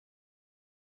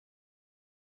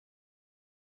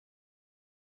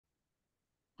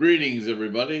Greetings,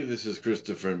 everybody. This is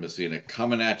Christopher Messina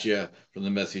coming at you from the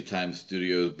Messy Time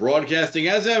Studios, broadcasting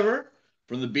as ever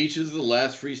from the beaches of the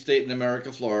last free state in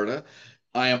America, Florida.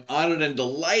 I am honored and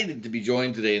delighted to be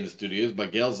joined today in the studios by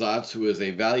Gail Zahtz, who is a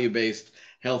value-based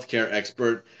healthcare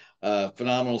expert,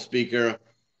 phenomenal speaker, a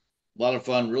lot of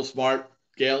fun, real smart.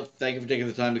 Gail, thank you for taking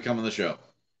the time to come on the show.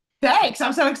 Thanks.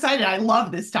 I'm so excited. I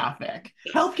love this topic.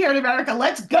 Healthcare in America.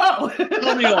 Let's go.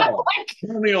 Tell me all.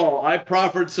 Tell me all. I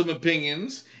proffered some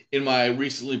opinions in my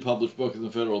recently published book in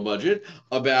the federal budget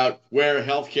about where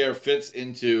healthcare fits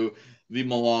into the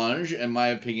melange. And my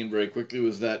opinion very quickly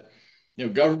was that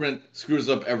government screws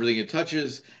up everything it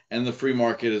touches, and the free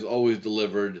market has always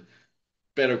delivered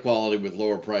better quality with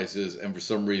lower prices. And for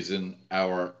some reason,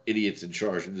 our idiots in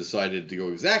charge have decided to go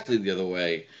exactly the other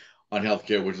way on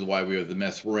healthcare, which is why we have the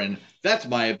mess we're in. That's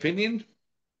my opinion.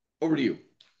 Over to you.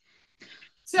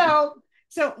 So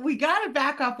we got to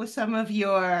back up with some of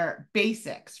your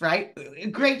basics, right?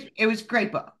 Great. It was a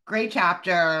great book, great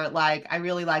chapter. Like, I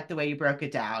really like the way you broke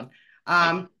it down.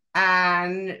 And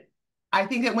I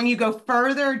think that when you go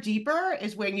further, deeper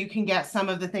is when you can get some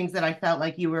of the things that I felt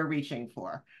like you were reaching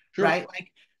for, Sure. right?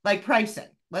 Like pricing.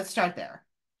 Let's start there.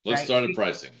 Let's Right? start at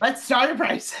pricing. Let's start at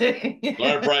pricing.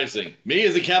 Start at pricing. Me,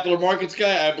 as a capital markets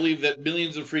guy, I believe that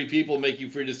millions of free people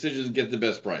making free decisions get the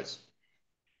best price.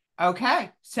 Okay,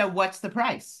 so what's the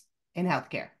price in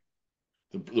healthcare?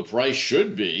 The price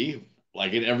should be,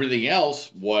 like in everything else,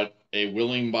 what a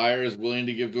willing buyer is willing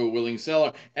to give to a willing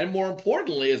seller. And more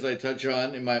importantly, as I touch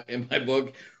on in my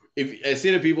book, if I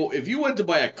say to people, if you went to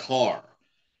buy a car,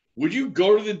 would you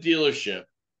go to the dealership,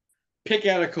 pick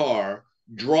out a car,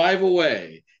 drive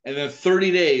away, and then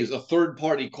 30 days, a third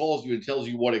party calls you and tells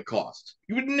you what it cost?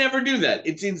 You would never do that.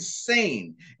 It's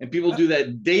insane. And people do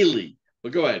that daily.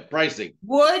 But go ahead, pricing.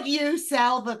 Would you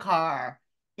sell the car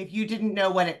if you didn't know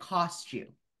what it cost you?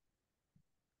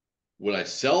 Would I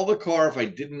sell the car if I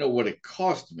didn't know what it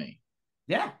cost me?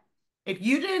 Yeah. If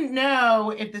you didn't know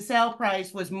if the sale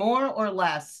price was more or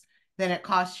less than it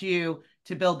cost you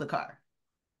to build the car.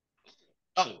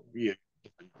 Oh, yeah.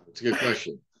 It's a good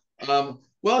question.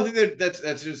 Well, I think that's an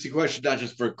interesting question, not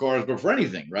just for cars, but for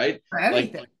anything, right? For Like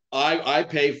anything. I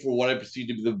pay for what I perceive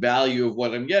to be the value of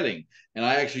what I'm getting, and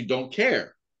I actually don't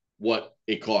care what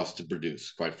it costs to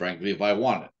produce, quite frankly, if I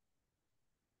want it.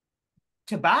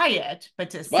 To buy it, but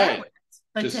to Buy sell it. it.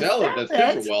 But To to sell it, sell that's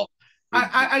different. it, Well,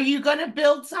 are you going to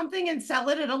build something and sell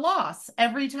it at a loss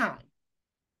every time?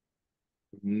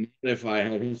 if I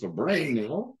had half a brain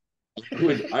now,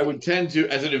 I would tend to,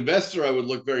 as an investor, I would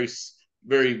look very,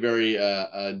 very, very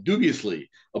dubiously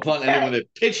upon anyone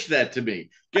that pitched that to me.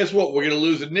 Guess what? We're going to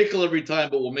lose a nickel every time,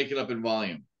 but we'll make it up in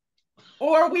volume.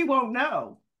 Or we won't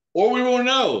know. Or we won't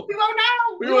know. We won't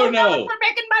know. We We won't won't know if know. we're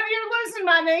making money or losing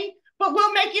money, but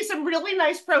we'll make you some really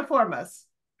nice pro formas.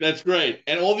 That's great.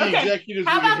 And all the Okay, executives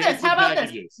how will get about this? handsome How about this?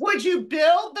 packages. Would you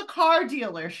build the car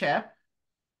dealership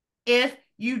if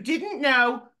you didn't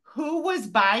know who was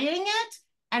buying it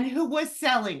and who was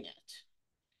selling it?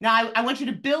 Now, I want you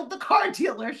to build the car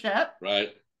dealership. Right.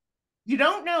 You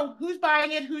don't know who's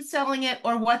buying it, who's selling it,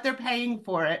 or what they're paying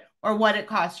for it, or what it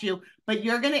costs you, but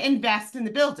you're going to invest in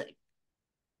the building.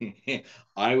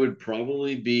 I would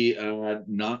probably be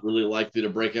not really likely to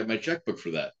break out my checkbook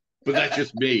for that. But that's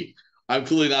just me. I'm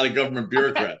clearly not a government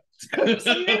bureaucrat. Okay.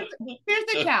 So here's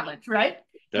the challenge, right?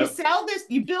 You Yep. sell this,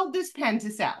 you build this pen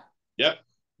to sell. Yep.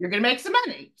 You're going to make some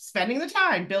money spending the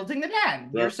time building the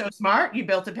pen. You're Yep. so smart. You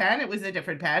built a pen. It was a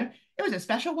different pen. It was a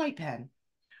special white pen.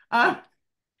 Uh,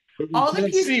 But you all the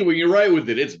can't pieces. see when you write with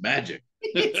it. It's magic.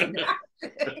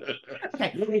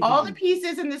 Okay. All the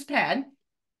pieces in this pen,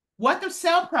 what the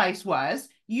sell price was,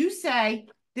 you say,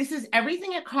 this is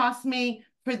everything it cost me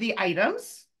for the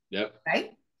items. Yep.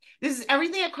 Right? This is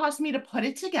everything it cost me to put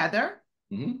it together.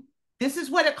 Mm-hmm. This is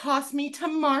what it cost me to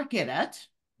market it.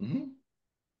 Mm-hmm.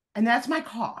 And that's my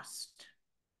cost.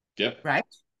 Yep. Right?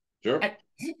 Sure.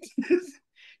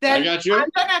 Then I got you.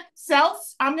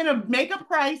 I'm gonna make a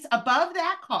price above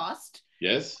that cost.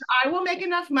 Yes. I will make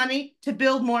enough money to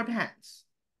build more pens.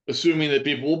 Assuming that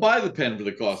people will buy the pen for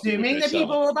the cost of Assuming which I that sell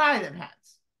people it. will buy the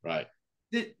pens. Right.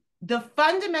 The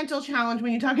fundamental challenge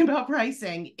when you're talking about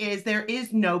pricing is there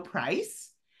is no price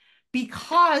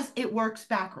because it works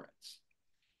backwards.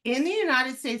 In the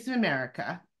United States of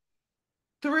America,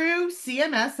 through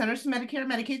CMS, Centers for Medicare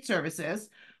and Medicaid Services,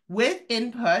 with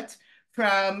input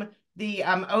from the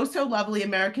oh so lovely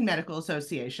American Medical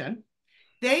Association,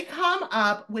 they come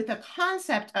up with a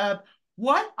concept of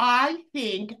what I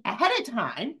think ahead of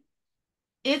time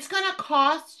it's going to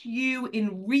cost you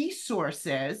in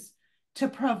resources to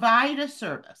provide a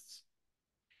service.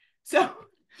 So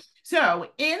So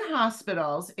in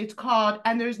hospitals, it's called,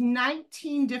 and there's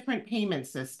 19 different payment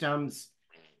systems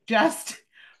just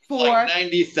Like for,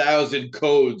 90,000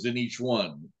 codes in each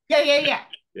one. yeah. Okay.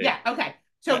 Yeah, okay.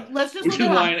 So let's just Which look is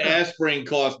at why an hospitals. aspirin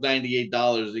costs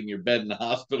 $98 in your bed in the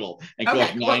hospital and costs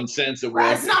Okay, well, 9 cents at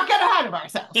let's Walgreens. not get ahead of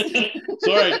ourselves.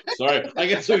 Sorry. I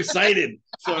get so excited.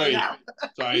 I Sorry. know.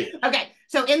 Sorry. Okay,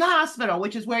 so in the hospital,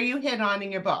 which is where you hit on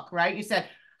in your book, right? You said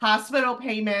hospital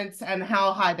payments and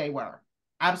how high they were.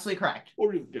 Absolutely correct.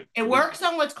 It works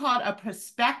on what's called a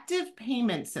prospective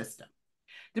payment system.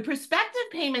 The prospective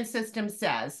payment system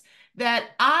says that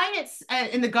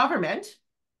in the government,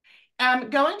 am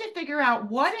going to figure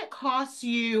out what it costs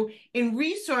you in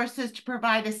resources to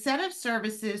provide a set of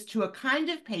services to a kind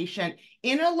of patient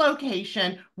in a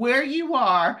location where you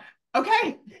are.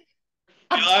 Okay.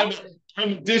 I'm, I'm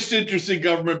a disinterested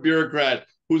government bureaucrat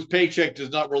whose paycheck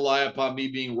does not rely upon me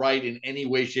being right in any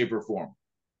way, shape, or form.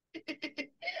 Okay.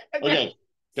 Okay,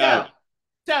 got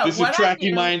So, it. so This is what I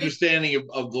tracking my do is understanding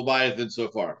of Leviathan so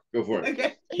far. Go for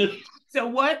it. okay. So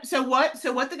what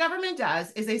the government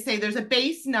does is they say there's a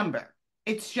base number.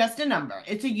 It's just a number.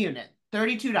 It's a unit,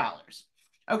 $32.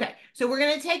 Okay. So we're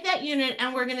going to take that unit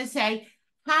and we're going to say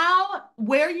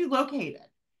where are you located?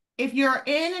 If you're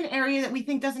in an area that we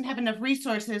think doesn't have enough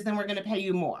resources, then we're going to pay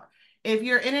you more. If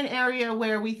you're in an area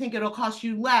where we think it'll cost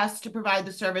you less to provide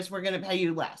the service, we're going to pay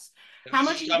you less. And How this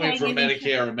much is are you coming paying from in insurance?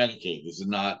 Medicare and Medicaid. This is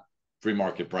not free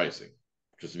market pricing.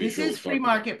 Just to be This sure we is free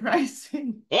start there. market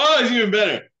pricing. Oh, it's even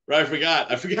better. Right, I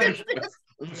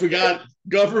forgot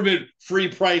government free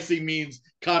pricing means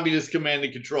communist command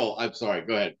and control. I'm sorry.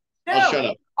 Go ahead. I'll No, shut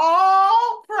up.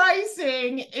 all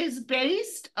pricing is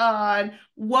based on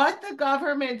what the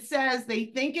government says they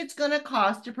think it's going to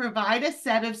cost to provide a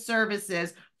set of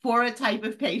services for a type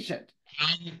of patient.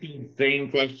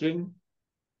 Same question.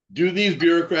 Do these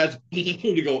bureaucrats bother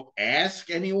to go ask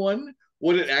anyone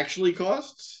what it actually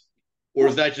costs? Or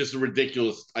is Well, that just a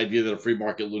ridiculous idea that a free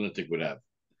market lunatic would have?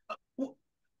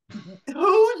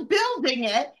 who's building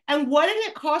it and what did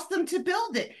it cost them to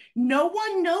build it? No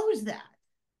one knows that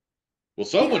Well,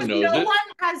 someone because knows no it. one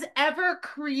has ever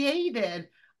created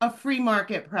a free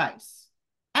market price,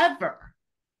 ever.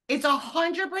 It's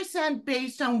 100%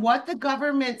 based on what the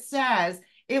government says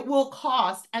it will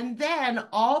cost. And then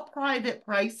all private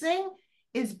pricing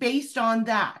is based on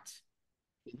that.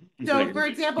 So, for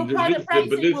example, private But pricing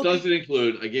this will be doesn't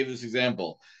include, I gave this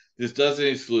example. This doesn't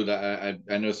exclude, I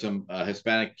know some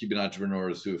Hispanic Cuban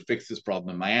entrepreneurs who have fixed this problem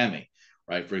in Miami,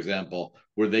 right? For example,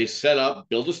 where they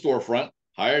build a storefront,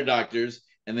 hire doctors,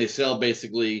 and they sell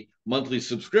basically monthly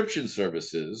subscription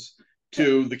services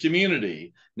to the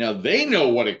community. Now they know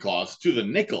what it costs to the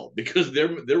nickel because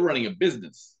they're running a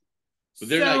business, but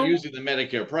they're not so using the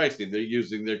Medicare pricing.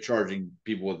 They're charging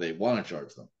people what they want to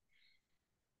charge them.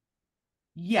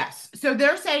 yes. So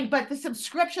they're saying, but the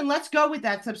subscription, let's go with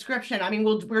that subscription. I mean,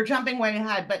 we're jumping way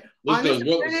ahead, but on this,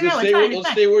 no, no, it's fine, it's Let's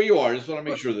fine. stay where you are. I just want to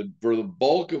make sure that for the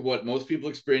bulk of what most people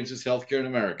experience as healthcare in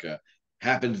America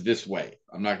happens this way.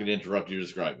 I'm not going to interrupt you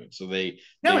describing. So No,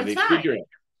 it's they fine. figure it.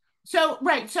 So,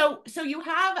 right. So you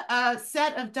have a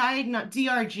set of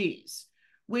DRGs,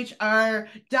 which are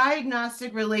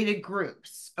diagnostic related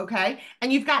groups. Okay.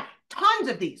 And you've got tons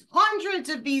of these, hundreds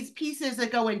of these pieces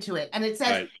that go into it. And it says,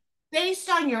 Right. based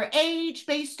on your age,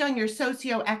 based on your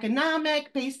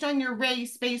socioeconomic, based on your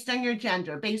race, based on your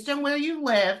gender, based on where you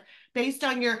live, based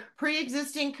on your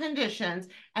pre-existing conditions,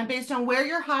 and based on where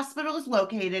your hospital is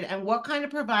located and what kind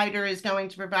of provider is going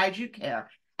to provide you care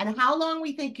and how long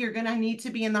we think you're going to need to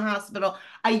be in the hospital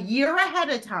a year ahead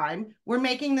of time. We're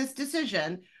making this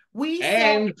decision. We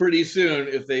say, And pretty soon,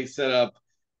 if they set up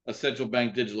a central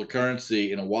bank digital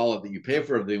currency in a wallet that you pay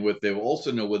for everything with, they will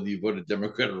also know whether you voted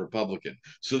Democrat or Republican.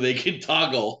 So they can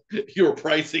toggle your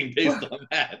pricing based on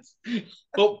that.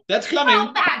 Oh, that's well,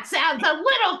 coming. that sounds a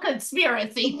little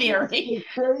conspiracy theory.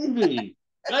 That's crazy.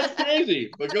 That's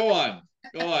crazy. But go on.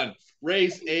 Go on.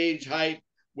 Race, age, height,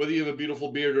 whether you have a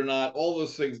beautiful beard or not, all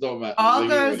those things don't matter. All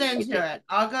goes into Okay. it.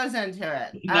 All goes into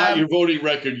it. Not your voting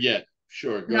record yet.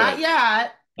 Sure, go Not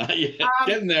ahead. yet. Not yet.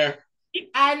 Getting there.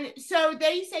 And so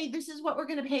they say this is what we're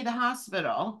going to pay the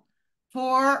hospital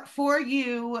for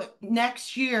you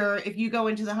next year if you go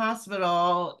into the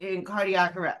hospital in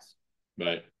cardiac arrest.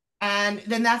 Right. And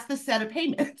then that's the set of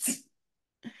payments.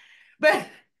 But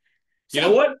You know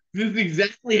so what? This is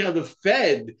exactly how the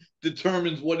Fed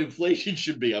determines what inflation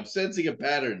should be. I'm sensing a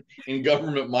pattern in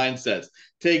government mindsets.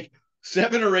 Take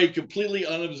 7 or 8 completely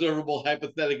unobservable,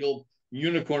 hypothetical,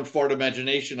 unicorn fart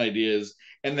imagination ideas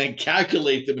and then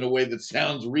calculate them in a way that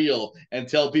sounds real and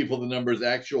tell people the number is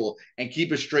actual and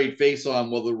keep a straight face on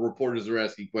while the reporters are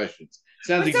asking questions.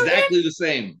 Sounds but so exactly the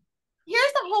same.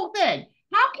 here's the whole thing.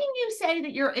 How can you say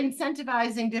that you're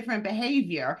incentivizing different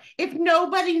behavior if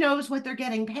nobody knows what they're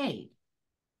getting paid?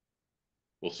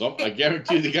 Well, I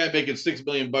guarantee the guy making $6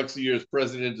 million a year as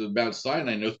president of Mount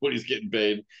Sinai knows what he's getting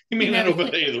paid. He may not know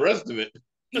about any of the rest of it.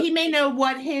 He may know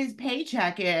what his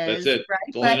paycheck That's is, it. right?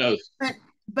 That's all he knows.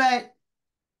 But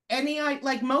any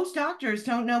like most doctors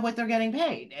don't know what they're getting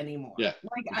paid anymore. Yeah,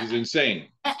 Like, which is insane.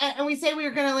 and we say we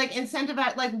are going to like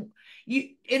incentivize, like you,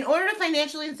 in order to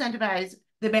financially incentivize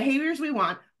the behaviors we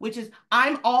want, which is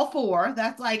I'm all for.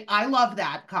 That's like I love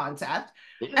that concept.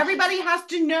 Everybody has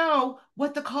to know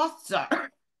what the costs are.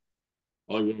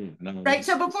 Oh, yeah. No. Right.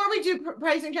 So before we do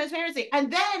pricing transparency,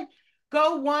 and then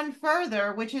go one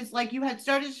further, which is like you had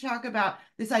started to talk about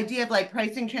this idea of like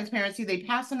pricing transparency, they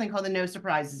passed something called the No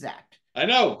Surprises Act. I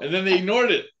know. And then they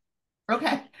ignored it.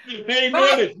 Okay. They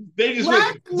ignored it. They just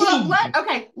let's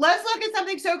went, let's look at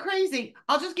something so crazy.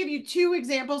 I'll just give you two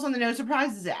examples on the No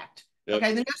Surprises Act. Yep.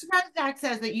 Okay. The No Surprises Act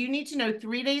says that you need to know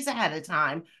 3 days ahead of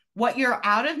time what your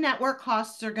out-of-network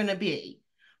costs are going to be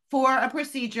for a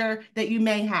procedure that you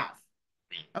may have.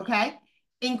 Okay.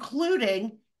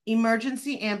 Including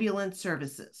emergency ambulance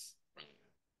services.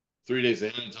 3 days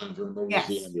ahead of time for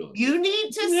emergency ambulance. You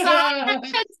need to sign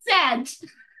consent.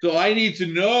 So I need to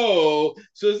know.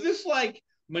 So is this like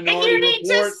Minority and you need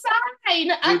Report? To sign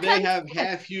where they have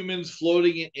half humans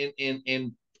floating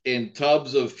in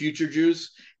tubs of future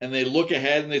juice, and they look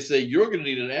ahead and they say, "You're going to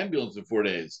need an ambulance in 4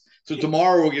 days. So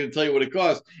tomorrow we're going to tell you what it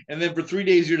costs." And then for 3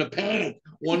 days you're in a panic,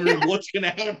 wondering what's going to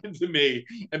happen to me.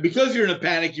 And because you're in a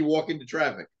panic, you walk into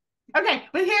traffic. Okay,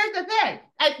 but here's the thing.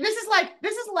 This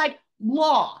is like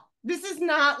law. This is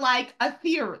not like a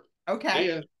theory. Okay,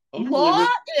 yeah. Law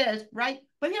is right.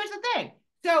 But here's the thing.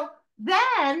 So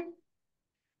then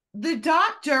the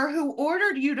doctor who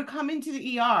ordered you to come into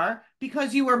the ER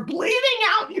because you were bleeding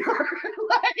out your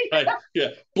leg. Right. Yeah.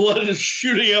 Blood is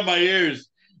shooting out my ears.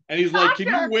 And he's like, "Can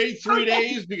you wait 3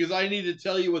 days? Because I need to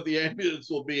tell you what the ambulance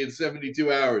will be in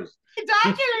 72 hours. The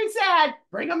doctor said,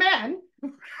 "Bring them in."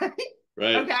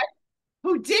 Right. Okay.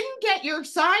 Who didn't get your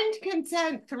signed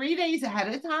consent 3 days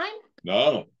ahead of time?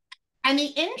 No. And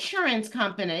the insurance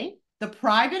company, the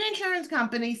private insurance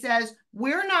company says,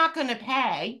 "We're not going to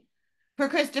pay for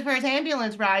Christopher's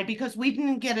ambulance ride because we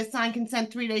didn't get a signed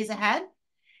consent 3 days ahead."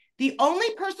 The only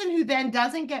person who then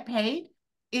doesn't get paid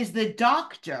is the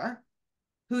doctor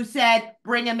who said,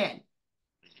 "Bring him in."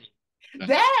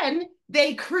 Then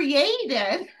they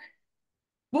created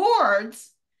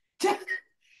boards to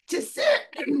sit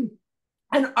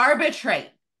and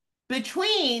arbitrate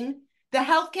between the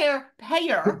healthcare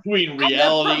payer between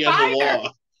reality and the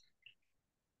law.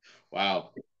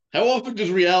 Wow. How often does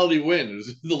reality win?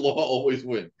 Does the law always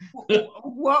win?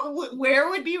 Where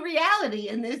would be reality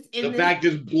in this? The fact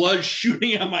is blood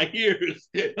shooting out my ears.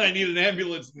 I need an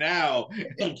ambulance now.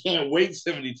 I can't wait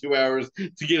 72 hours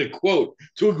to get a quote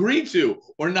to agree to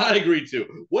or not agree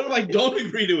to. What if I don't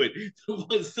agree to it? The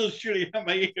blood's still shooting out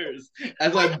my ears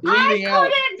as I'm bleeding out.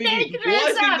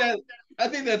 I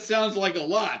think that sounds like a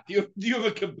lot. Do you have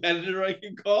a competitor I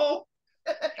can call?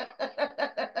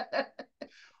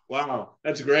 Wow,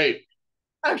 that's great.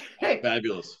 Okay.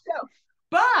 Fabulous. So,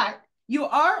 but you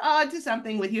are on to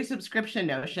something with your subscription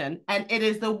notion, and it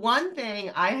is the one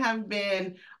thing I have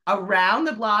been around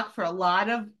the block for a lot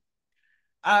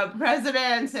of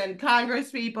presidents and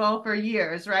Congress people for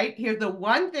years, right? Here's the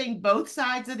one thing both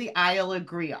sides of the aisle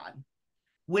agree on,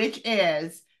 which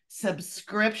is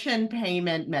subscription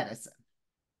payment medicine.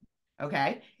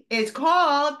 Okay? It's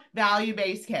called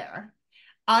value-based care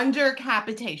under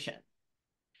capitation.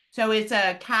 So it's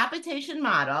a capitation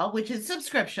model, which is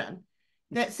subscription,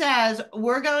 that says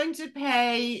we're going to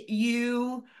pay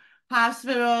you,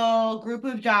 hospital, group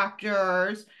of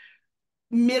doctors,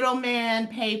 middleman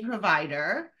pay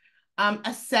provider,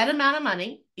 a set amount of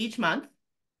money each month.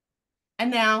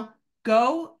 And now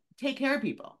go take care of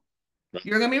people.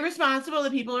 You're going to be responsible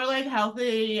that people are like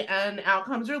healthy and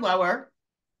outcomes are lower,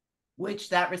 which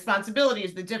that responsibility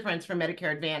is the difference from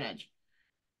Medicare Advantage.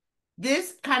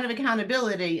 This kind of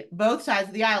accountability, both sides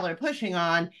of the aisle are pushing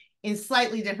on in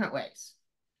slightly different ways.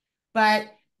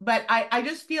 But I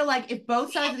just feel like if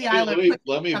both sides of the aisle are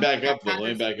let me back up though.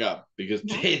 Let me back up because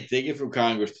they take it from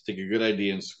Congress to take a good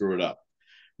idea and screw it up.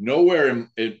 Nowhere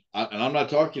and I'm not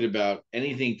talking about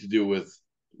anything to do with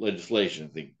legislation.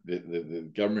 I think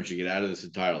the government should get out of this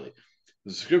entirely.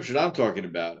 The subscription I'm talking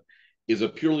about is a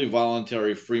purely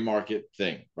voluntary free market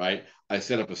thing, right? I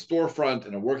set up a storefront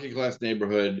in a working class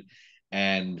neighborhood,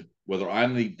 and whether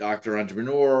I'm the doctor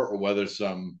entrepreneur or whether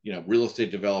some real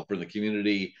estate developer in the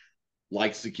community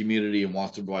likes the community and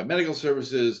wants to provide medical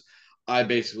services,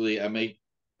 I'm a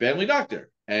family doctor,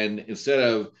 And instead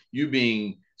of you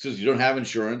being, since you don't have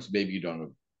insurance, maybe you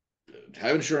don't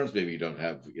have insurance, maybe you don't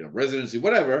have residency,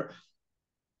 whatever,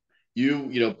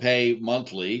 you pay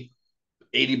monthly,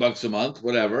 $80 a month,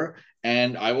 whatever,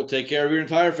 and I will take care of your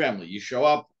entire family. You show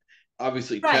up,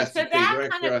 obviously Right. So testing things are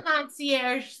that kind of extra.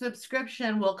 concierge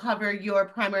subscription will cover your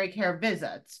primary care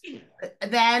visits.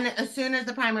 Then, as soon as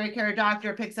the primary care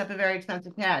doctor picks up a very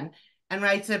expensive pen and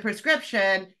writes a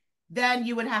prescription, then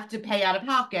you would have to pay out of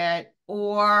pocket.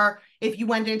 Or if you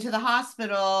went into the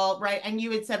hospital, right, and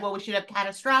you had said, well, we should have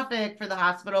catastrophic for the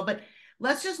hospital, but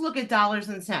let's just look at dollars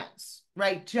and cents,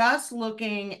 right? Just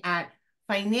looking at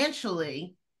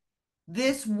financially,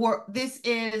 this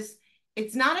is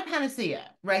it's not a panacea,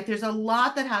 right? There's a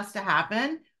lot that has to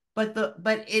happen, but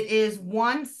it is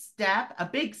one step, a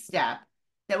big step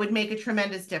that would make a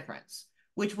tremendous difference,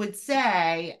 which would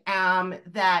say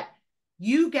that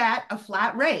you get a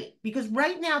flat rate, because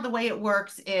right now the way it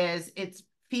works is it's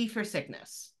fee for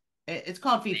sickness. It's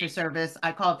called fee for service.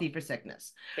 I call it fee for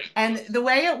sickness. And the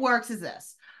way it works is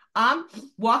this: I'm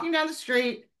walking down the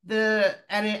street,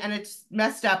 and it's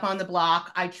messed up on the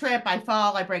block. I trip, I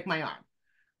fall, I break my arm.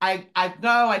 I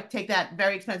take that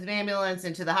very expensive ambulance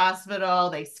into the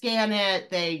hospital. They scan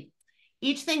it.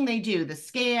 Each thing they do, the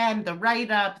scan, the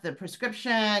write up, the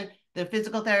prescription, the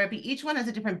physical therapy, each one has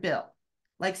a different bill,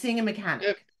 like seeing a Yeah,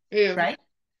 mechanic, yeah. right?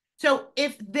 So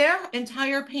if their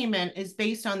entire payment is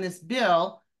based on this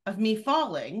bill of me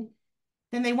falling,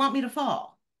 then they want me to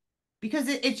fall because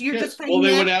it's you're just Yes. Well,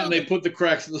 they went out and they financially, put the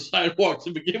cracks in the sidewalk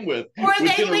to begin with, or they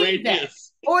within a leave it,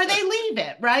 radius. or they leave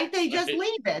it, right? They just Right.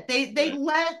 leave it. They Right.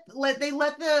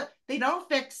 let they don't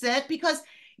fix it because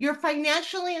you're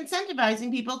financially incentivizing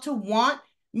people to want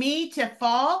me to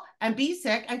fall and be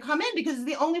sick and come in because it's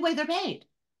the only way they're paid,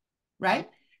 right?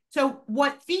 So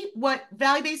what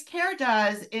value-based care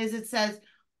does is it says,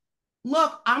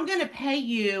 look, I'm going to pay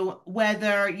you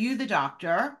whether you the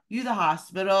doctor, you the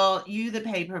hospital, you the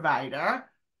pay provider,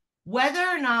 whether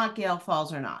or not Gail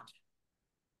falls or not.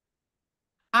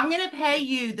 I'm going to pay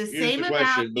you the Here's same the amount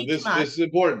question, but each this month. is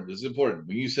important. This is important.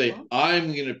 When you say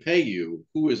I'm going to pay you,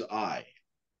 who is I?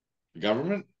 The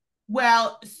government,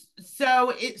 Well,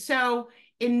 so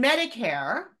in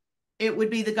Medicare, it would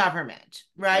be the government,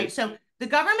 right? right? So the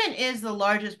government is the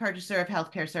largest purchaser of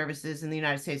healthcare services in the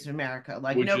United States of America,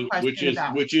 like Which no is which question is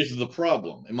about it. which is the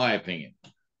problem, in my opinion.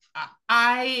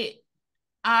 I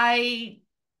I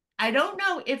I don't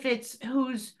know if it's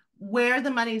who's where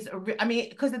the money's. I mean,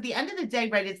 because at the end of the day,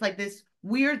 right, it's like this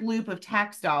weird loop of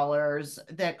tax dollars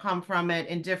that come from it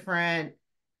in different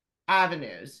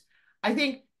avenues. I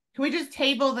think, can we just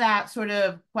table that sort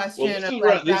of Well, question this of is like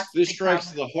right. that's This the big strikes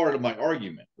to problem? the heart of my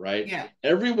argument, right? Yeah.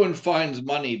 Everyone finds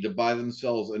money to buy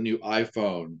themselves a new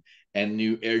iPhone and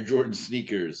new Air Jordan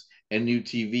sneakers and new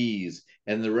TVs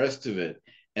and the rest of it.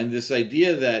 And this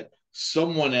idea that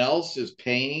someone else is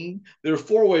paying, there are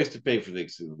four ways to pay for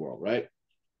things in the world, right?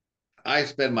 I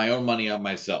spend my own money on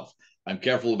myself. I'm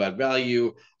careful about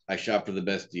value. I shop for the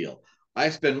best deal. I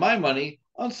spend my money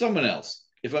on someone else.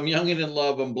 If I'm young and in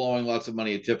love, I'm blowing lots of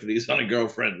money at Tiffany's on a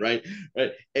girlfriend, right?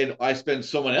 Right. And I spend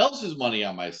someone else's money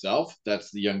on myself. That's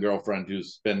the young girlfriend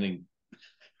who's spending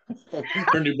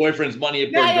her new boyfriend's money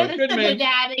at Yeah, I Bergdorf understood the Goodman.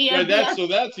 daddy Right. of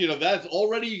the That's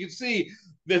already, you can see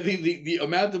that the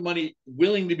amount of money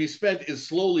willing to be spent is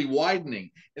slowly widening.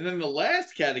 And then the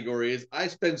last category is I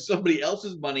spend somebody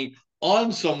else's money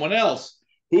on someone else.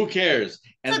 Who cares? so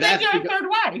And then that's you're a the third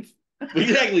wife.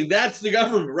 exactly, that's the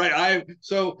government, right?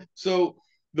 So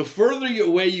the further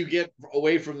away you get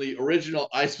away from the original,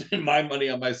 I spend my money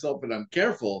on myself and I'm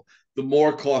careful, the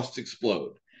more costs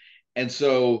explode. And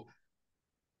so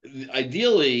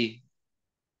ideally,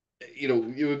 it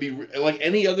would be like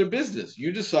any other business.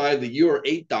 You decide that you are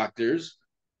 8 doctors.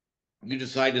 You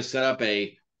decide to set up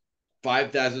a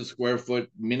 5,000 square foot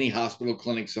mini hospital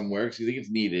clinic somewhere because you think it's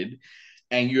needed.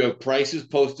 And you have prices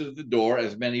posted at the door,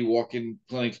 as many walk in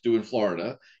clinics do in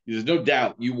Florida. There's no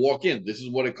doubt you walk in, this is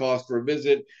what it costs for a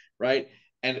visit, right?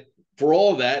 And for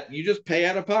all of that, you just pay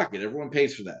out of pocket. Everyone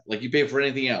pays for that, like you pay for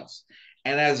anything else.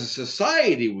 And as a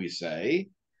society,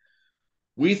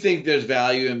 we think there's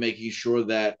value in making sure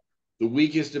that the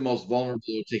weakest and most vulnerable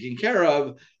are taken care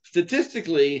of.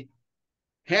 Statistically,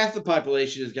 half the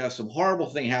population has got some horrible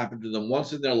thing happen to them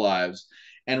once in their lives.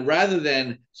 And rather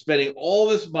than spending all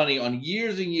this money on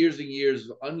years and years and years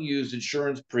of unused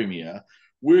insurance premia,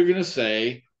 we're going to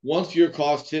say, once your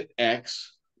cost hit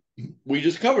X, we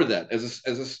just cover that. As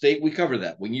a state, we cover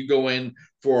that. When you go in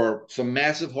for some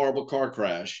massive, horrible car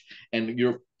crash and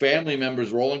your family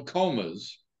members are all in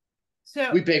comas,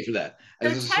 So we pay for that. so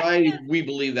As a society, technically we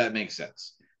believe that makes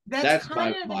sense. that's That's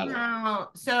kind my of model. how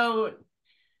so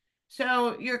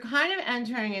So you're kind of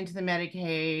entering into the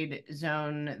Medicaid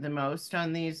zone the most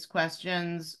on these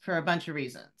questions for a bunch of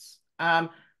reasons.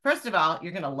 First of all,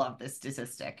 you're going to love this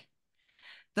statistic.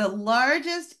 The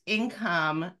largest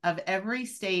income of every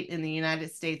state in the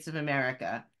United States of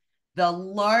America, the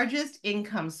largest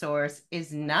income source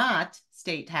is not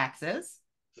state taxes.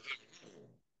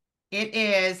 It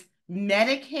is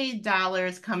Medicaid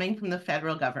dollars coming from the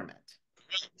federal government.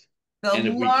 The And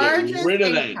if we get largest rid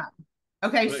of that, income.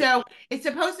 Okay, right, so it's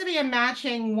supposed to be a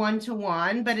matching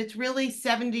 1-to-1, but it's really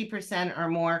 70% or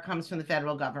more comes from the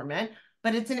federal government,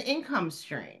 but it's an income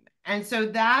stream. And so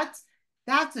that's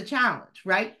a challenge,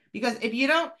 right? Because if you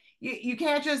don't, you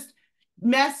can't just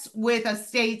mess with a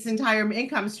state's entire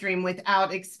income stream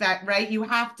without expect, right? You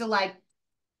have to like,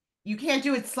 you can't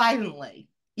do it silently.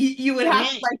 You would have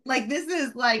to like this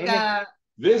is like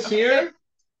this okay. here,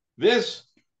 this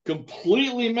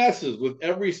completely messes with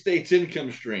every state's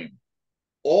income stream.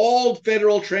 All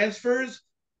federal transfers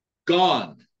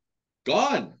gone,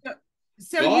 gone,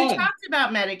 So you gone, talked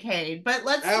about Medicaid, but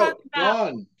let's talk out,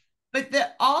 about, gone.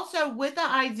 but also with the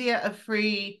idea of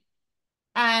free,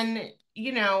 and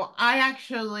I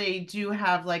actually do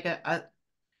have like a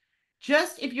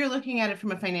just if you're looking at it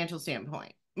from a financial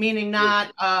standpoint, meaning Yes.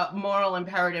 not a moral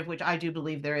imperative, which I do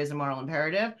believe there is a moral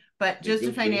imperative, but just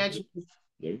a financial.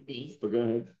 But go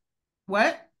ahead.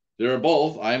 What? There are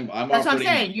both. I'm That's what I'm operating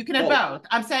saying. You can have both. both.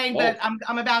 I'm saying, but Both.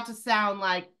 I'm about to sound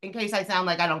like, in case I sound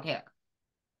like I don't care,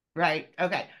 right?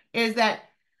 Okay. Is that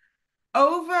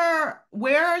over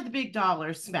where are the big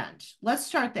dollars spent? Let's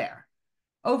start there.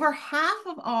 Over half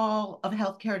of all of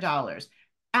healthcare dollars,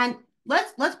 and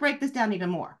let's break this down even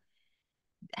more.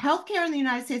 Healthcare in the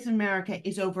United States of America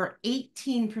is over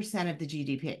 18% of the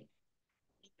GDP.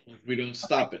 We don't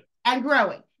stop it. And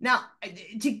growing. Now,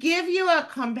 to give you a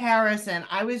comparison,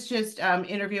 I was just I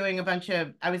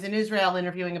was in Israel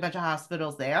interviewing a bunch of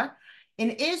hospitals there. In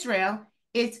Israel,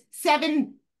 it's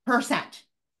 7%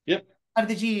 Yep. of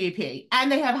the GDP,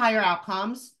 and they have higher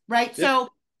outcomes, right? Yep.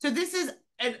 So this is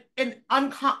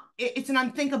it's an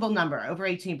unthinkable number, over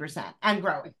 18% and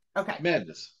growing. Okay.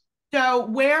 Madness. So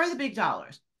where are the big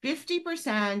dollars?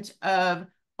 50% of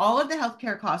all of the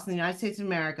healthcare costs in the United States of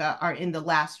America are in the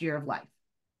last year of life.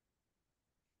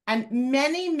 And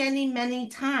many, many, many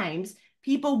times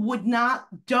people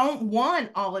don't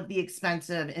want all of the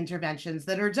expensive interventions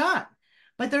that are done,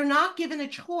 but they're not given a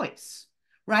choice,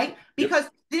 right? Because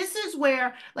this is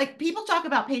where, like, people talk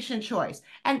about patient choice.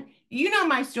 And you know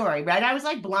my story, right? I was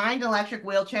like blind electric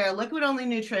wheelchair, liquid only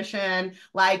nutrition,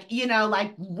 like,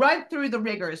 like right through the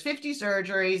rigors, 50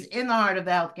 surgeries in the heart of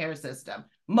the healthcare system,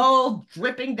 mold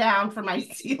dripping down from my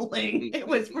ceiling. It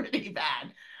was pretty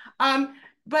bad.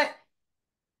 But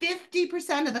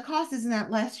 50% of the cost is in that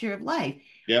last year of life.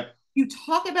 Yep. You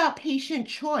talk about patient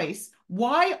choice.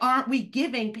 Why aren't we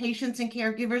giving patients and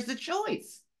caregivers a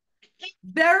choice?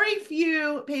 Very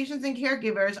few patients and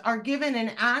caregivers are given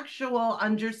an actual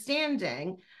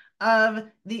understanding of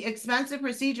the expensive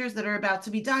procedures that are about to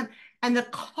be done and the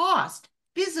cost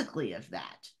physically of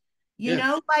that.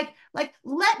 Like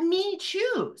let me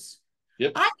choose.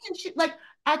 Yep. I can choose, like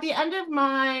at the end of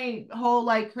my whole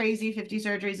like crazy 50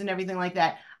 surgeries and everything like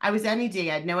that, I was NED. I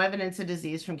had no evidence of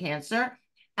disease from cancer.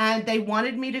 And they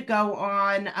wanted me to go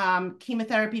on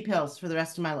chemotherapy pills for the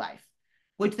rest of my life,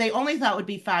 which they only thought would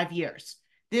be 5 years.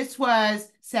 This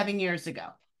was 7 years ago.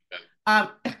 Um,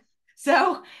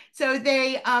 so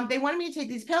they wanted me to take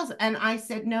these pills, and I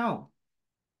said no.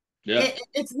 Yeah.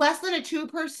 It's less than a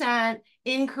 2%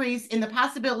 increase in the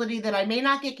possibility that I may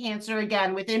not get cancer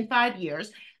again within 5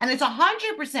 years. And it's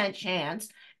 100% chance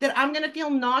that I'm going to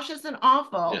feel nauseous and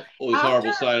awful Yeah. All these after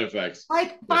horrible side effects.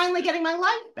 like finally getting my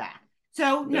life back.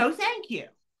 So no, thank you.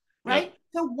 Right. Yep.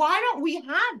 So why don't we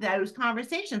have those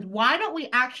conversations? Why don't we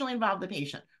actually involve the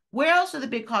patient? Where else are the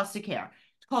big costs of care?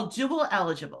 It's called dual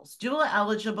eligibles. Dual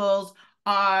eligibles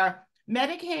are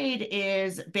Medicaid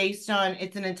is based on,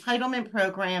 it's an entitlement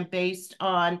program based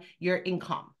on your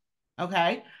income.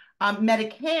 Okay.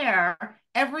 Medicare,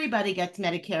 everybody gets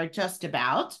Medicare just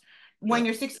about when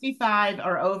you're 65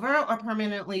 or over or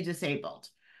permanently disabled.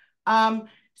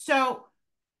 So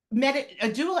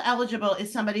a dual eligible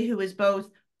is somebody who is both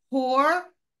poor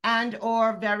and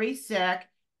or very sick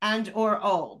and or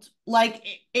old. Like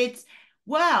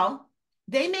well,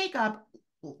 they make up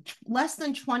less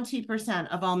than 20%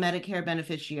 of all Medicare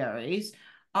beneficiaries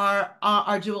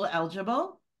are dual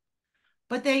eligible,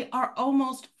 but they are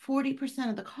almost 40%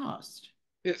 of the cost.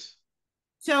 Yes.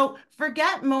 So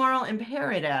forget moral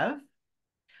imperative.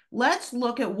 Let's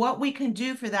look at what we can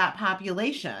do for that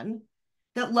population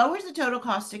that lowers the total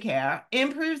cost of care,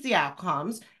 improves the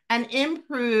outcomes, and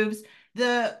improves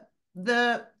the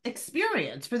the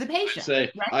experience for the patient.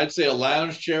 Right? I'd say a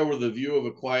lounge chair with a view of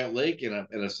a quiet lake and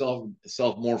a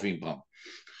self morphine pump.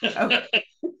 Okay.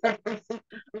 All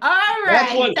That's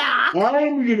right, what Doc.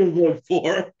 I'm gonna vote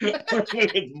for.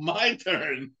 It's my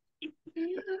turn.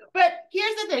 But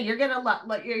here's the thing: you're gonna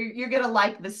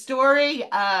like the story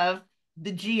of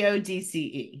the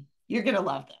GODCE. You're gonna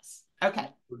love this. Okay,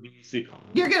 See,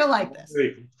 you're gonna like this.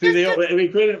 they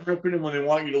create an acronym when they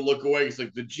want you to look away. It's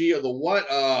like the G or the what?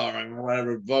 Oh,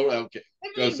 whatever. Vote. Okay,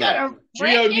 go. You Sorry.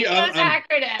 gotta God. those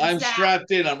acronyms I'm down.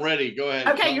 strapped in. I'm ready. Go ahead.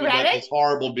 Okay, Tell you me about ready? this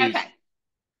horrible beast.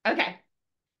 Okay.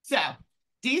 So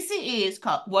DCE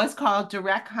was called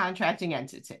direct contracting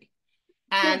entity.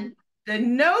 And the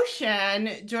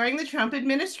notion during the Trump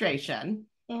administration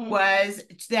was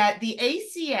that the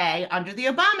ACA under the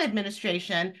Obama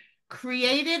administration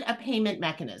created a payment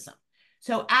mechanism.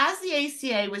 So as the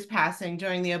ACA was passing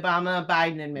during the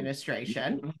Obama-Biden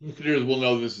administration, Listeners will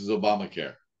know this is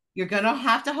Obamacare. you're going to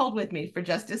have to hold with me for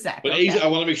just a sec. But okay? I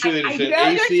want to make sure they understand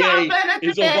I know ACA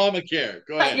is Obamacare.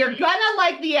 Go ahead. But you're going to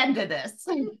like the end of this.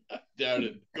 Doubt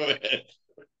it. Go ahead.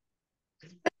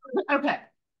 Okay.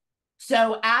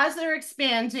 So as they're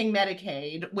expanding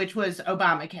Medicaid, which was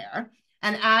Obamacare,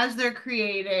 and as they're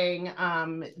creating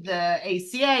the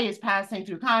ACA is passing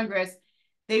through Congress,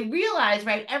 they realize,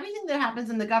 right, everything that happens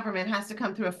in the government has to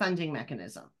come through a funding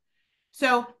mechanism.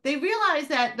 So they realize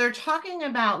that they're talking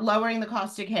about lowering the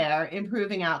cost of care,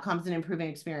 improving outcomes, and improving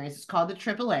experience. It's called the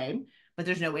triple aim, but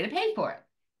there's no way to pay for it.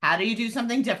 How do you do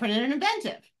something different and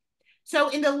inventive? So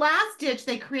in the last ditch,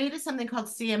 they created something called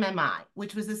CMMI,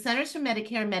 which was the Centers for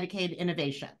Medicare and Medicaid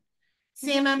Innovation.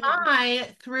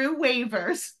 CMMI, through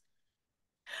waivers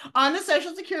on the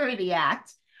Social Security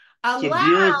Act, So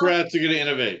bureaucrats are going to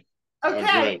innovate.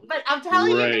 Okay, but I'm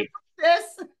telling you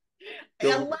this,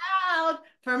 it allowed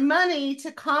for money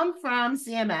to come from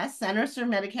CMS, Centers for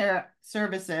Medicare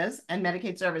Services and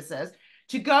Medicaid Services,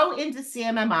 to go into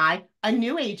CMMI, a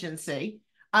new agency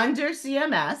under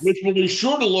CMS. Which will be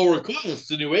sure to lower costs,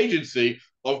 the new agency.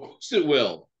 Of course it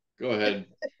will. Go ahead.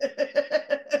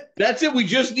 That's it. We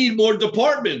just need more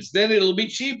departments. Then it'll be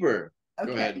cheaper.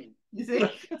 Okay. Go ahead. You see?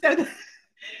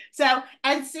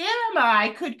 And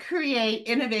CMMI could create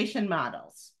innovation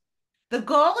models. The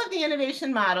goal of the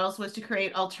innovation models was to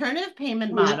create alternative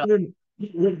payment models.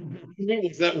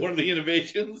 Is that one of the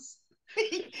innovations?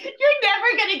 You're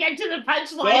never going to get to the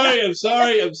punchline. I'm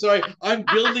sorry. I'm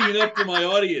building it up for my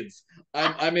audience.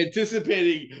 I'm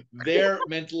anticipating their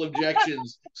mental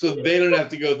objections so they don't have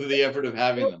to go through the effort of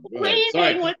having them. Go ahead.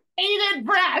 Sorry. With bated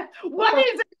breath. What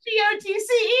is a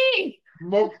GOTCE?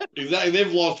 Exactly.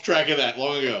 They've lost track of that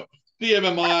long ago.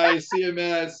 CMMI,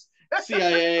 CMS,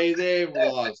 CIA, they've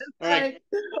lost. All right.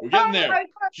 We're getting there.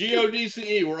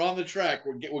 GODCE, we're on the track.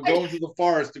 We're going to the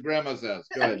forest to grandma's house.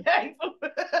 Go ahead.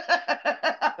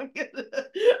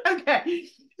 Okay.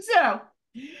 So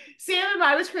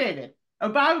CMMI was created.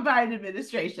 Obama-Biden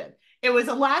administration. It was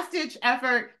a last-ditch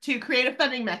effort to create a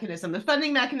funding mechanism. The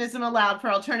funding mechanism allowed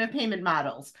for alternative payment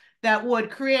models that would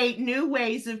create new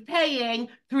ways of paying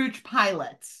through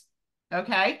pilots.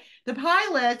 Okay? The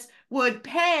pilots would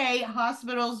pay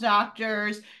hospitals,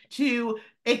 doctors to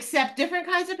accept different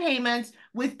kinds of payments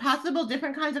with possible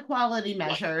different kinds of quality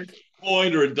measures.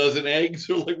 Coin or a dozen eggs,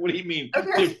 or like, what do you mean?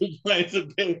 Okay. Different kinds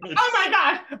of payments. Oh my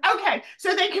God. Okay.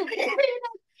 So they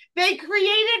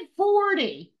created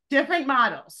 40 different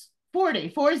models.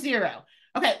 40.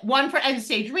 Okay, one for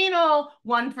end-stage renal,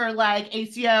 one for like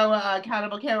ACO,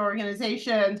 accountable care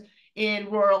organizations in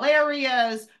rural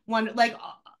areas, one like,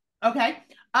 okay.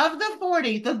 Of the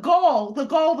 40, the goal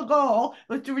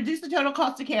was to reduce the total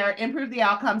cost of care, improve the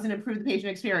outcomes, and improve the patient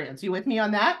experience. You with me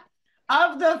on that?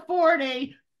 Of the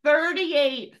 40,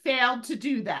 38 failed to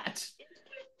do that.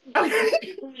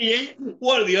 Okay.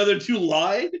 What, the other two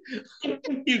lied? Are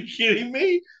you kidding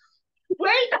me?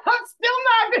 Wait, I'm still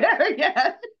not there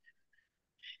yet.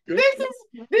 This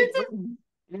is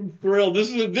I'm thrilled. This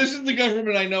is the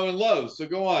government I know and love. So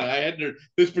go on. I had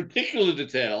this particular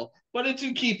detail, but it's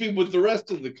in keeping with the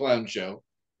rest of the clown show.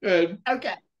 Good.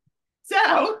 Okay.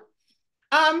 So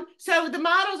the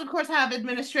models, of course, have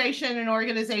administration and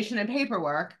organization and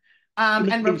paperwork. And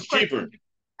things cheaper.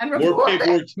 More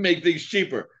paperwork to make things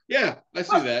cheaper. Yeah, I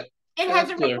see that. It has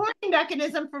a reporting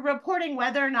mechanism for reporting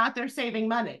whether or not they're saving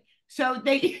money. So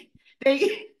they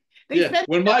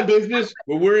when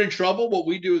we're in trouble, what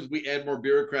we do is we add more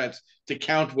bureaucrats to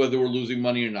count whether we're losing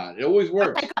money or not. It always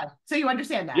works. Okay, so you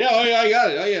understand that? Yeah, I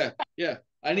got it. Yeah.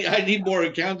 I need more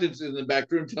accountants in the back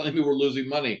room telling me we're losing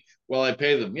money while I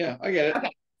pay them. Yeah, I get it.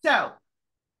 Okay, so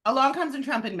along comes the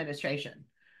Trump administration,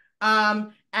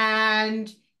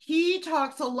 and he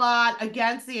talks a lot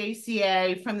against the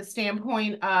ACA from the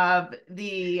standpoint of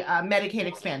the Medicaid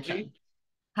expansion.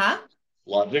 Huh?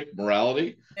 Logic,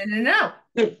 morality. No,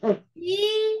 no, no. I'm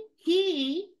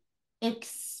He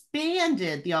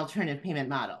expanded the alternative payment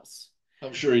models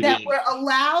sure he that did. were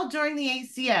allowed during the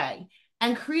ACA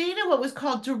and created what was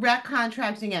called direct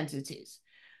contracting entities.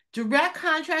 Direct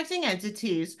contracting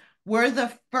entities were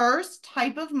the first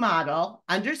type of model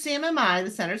under CMMI,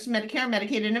 the Centers for Medicare and Medicaid I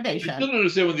still Innovation. don't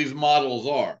understand what these models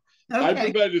are. I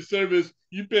Okay. provide a service,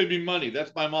 you pay me money.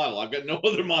 That's my model. I've got no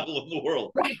other model in the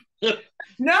world. Right.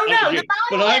 No, no, the Okay,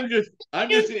 but model I'm is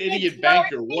just an idiot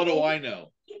banker. What do DRG. I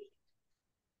know?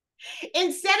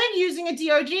 Instead of using a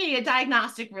DRG, a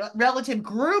diagnostic relative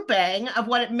grouping of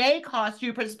what it may cost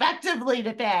you prospectively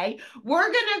to pay,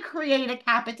 we're going to create a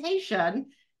capitation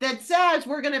that says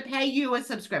we're going to pay you a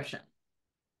subscription.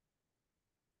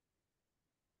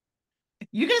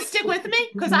 You gonna stick with me?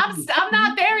 Because I'm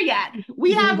not there yet.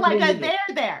 We have like a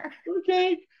there.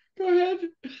 Okay, go ahead.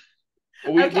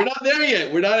 We're Okay, not there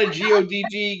yet. We're not a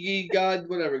GODG, God,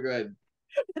 whatever. Go ahead.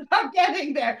 I'm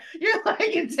getting there. You're like,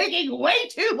 it's taking way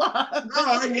too long. No,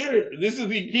 I get it. This is in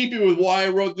keeping with why I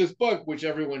wrote this book, which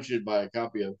everyone should buy a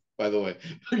copy of, by the way.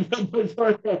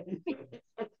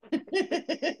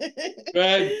 Go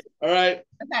ahead. All right.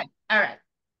 Okay, all right.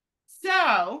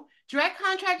 So direct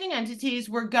contracting entities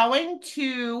were going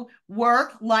to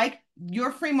work like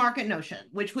your free market notion,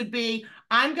 which would be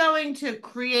I'm going to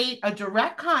create a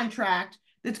direct contract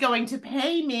that's going to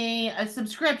pay me a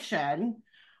subscription.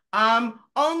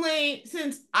 Only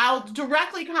since I'll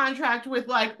directly contract with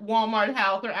like Walmart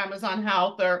Health or Amazon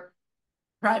Health or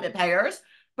private payers.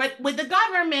 But with the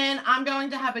government, I'm going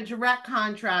to have a direct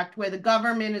contract where the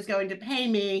government is going to pay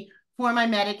me for my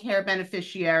Medicare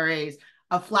beneficiaries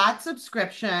a flat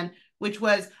subscription, which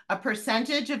was a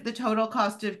percentage of the total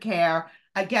cost of care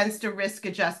against a risk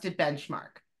adjusted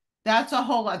benchmark. That's a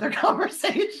whole other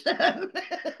conversation.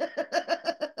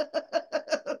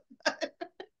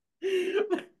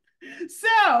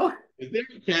 So, Is there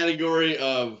a category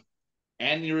of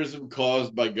aneurysm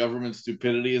caused by government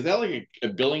stupidity? Is that like a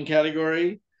billing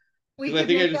category? we Because I could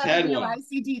think I make just that a had new one.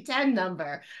 ICD-10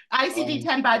 number. ICD-10,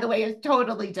 Um, by the way, is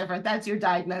totally different. That's your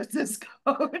diagnosis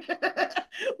code.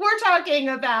 We're talking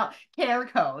about care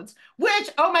codes, which,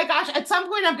 oh my gosh, at some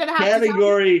point I'm going to have to tell you.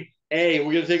 Category A,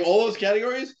 we're going to take all those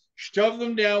categories, shove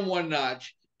them down one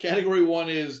notch. Category one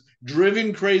is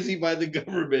driven crazy by the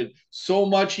government so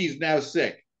much he's now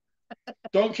sick.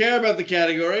 Don't care about the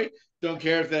category. Don't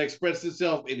care if that expresses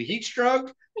itself in heat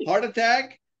stroke, heart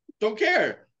attack. Don't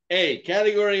care. A,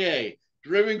 category A,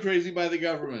 driven crazy by the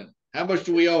government. How much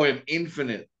do we owe him?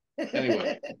 Infinite.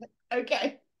 Anyway,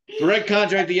 Okay. direct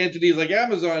contracting entities like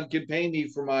Amazon can pay me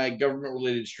for my government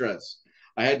related stress.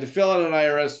 I had to fill out an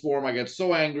IRS form. I got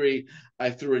so angry, I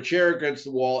threw a chair against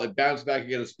the wall. It bounced back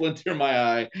again, a splinter in my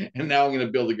eye, and now I'm going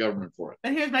to bill the government for it.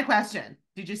 But here's my question.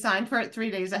 Did you sign for it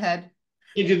 3 days ahead?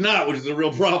 He did not, which is a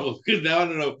real problem because now I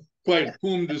don't know quite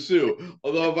whom to sue.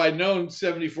 Although if I'd known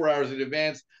 74 hours in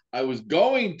advance I was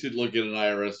going to look at an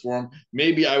IRS form,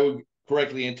 maybe I would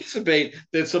correctly anticipate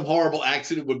that some horrible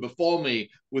accident would befall me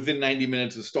within 90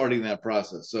 minutes of starting that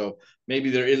process. So maybe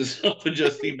there is a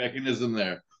self-adjusting mechanism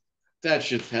there. That's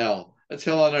just hell. That's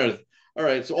hell on earth. All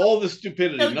right. So all this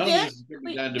stupidity, So none of this is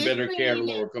coming down to this better care or created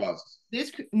lower costs.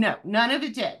 this no, none of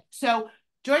it did. So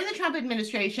during the Trump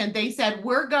administration, they said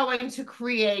we're going to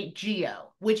create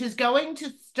GEO, which is going to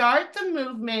start the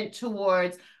movement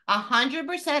towards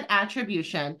 100%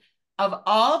 attribution of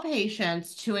all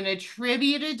patients to an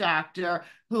attributed doctor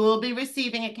who will be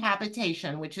receiving a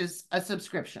capitation, which is a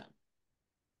subscription.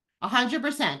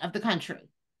 100% of the country.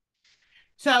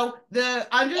 So the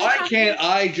under the Why Trump can't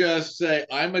I just say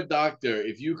I'm a doctor?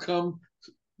 If you come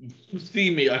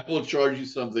see me, I will charge you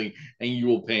something and you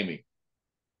will pay me.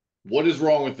 What is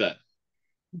wrong with that?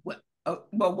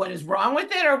 well, what is wrong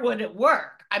with it, or would it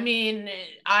work? I mean,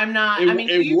 I'm not. It, I mean,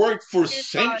 it worked for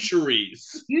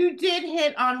centuries. you did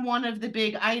hit on one of the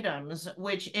big items,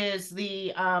 which is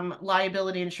the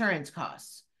liability insurance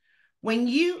costs. When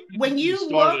you look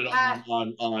Started at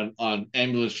on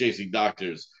ambulance chasing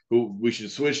doctors who we should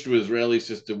switch to Israeli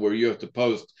system where you have to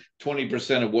post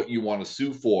 20% of what you want to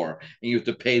sue for and you have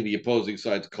to pay the opposing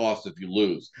side's cost if you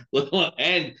lose.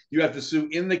 And you have to sue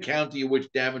in the county in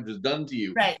which damage was done to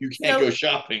you. right, You can't so go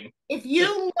shopping. if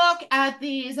you look at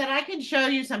these, and I can show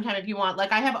you sometime if you want,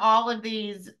 like I have all of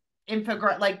these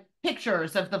like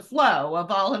pictures of the flow of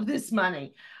all of this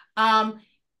money. Um,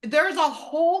 there's a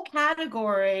whole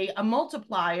category, a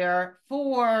multiplier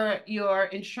for your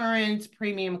insurance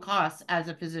premium costs as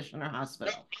a physician or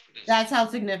hospital. That's how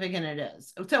significant it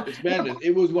is. So It's madness.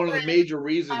 It was one of the major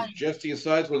reasons, just the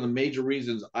aside, one of the major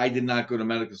reasons I did not go to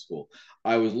medical school.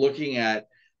 I was looking at,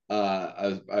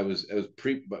 I was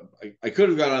pre, but I could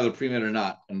have gone either pre-med or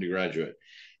not undergraduate.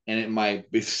 And in my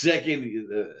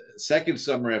second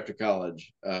summer after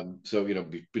college, so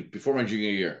before my junior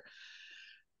year,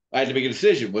 I had to make a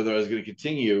decision whether I was going to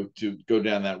continue to go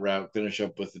down that route, finish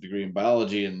up with a degree in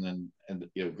biology, and then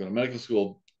go to medical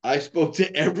school. I spoke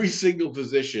to every single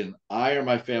physician I or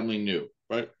my family knew.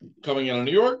 Right, coming out of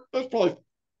New York, that's probably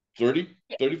 30,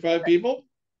 35 people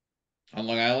on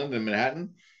Long Island and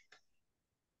Manhattan.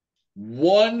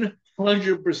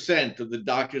 100% of the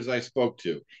doctors I spoke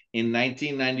to in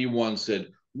 1991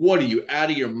 said, "What are you,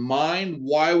 out of your mind?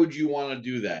 Why would you want to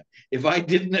do that? If I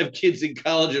didn't have kids in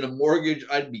college and a mortgage,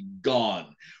 I'd be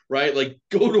gone." Right? Like,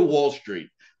 go to Wall Street.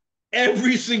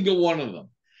 Every single one of them.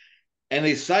 And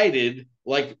they cited,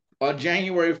 like, on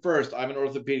January 1st, I'm an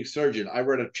orthopedic surgeon. I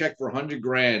wrote a check for 100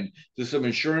 grand to some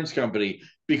insurance company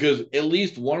because at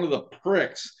least one of the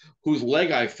pricks whose leg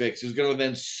I fixed is going to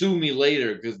then sue me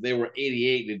later because they were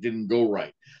 88 and it didn't go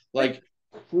right. Like,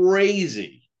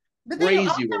 crazy, but then you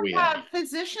also crazy what we have.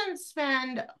 physicians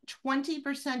spend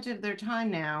 20% of their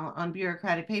time now on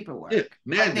bureaucratic paperwork. Yeah,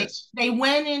 madness. They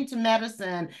went into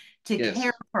medicine to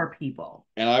care for people.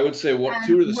 And I would say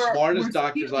two of the smartest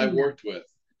doctors I worked with,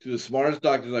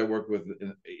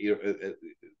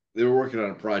 they were working on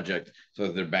a project,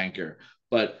 so they're banker.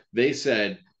 But they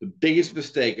said the biggest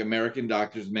mistake American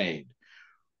doctors made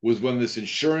was when this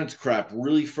insurance crap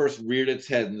really first reared its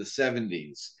head in the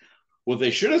 70s. What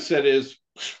they should have said is,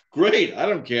 great, I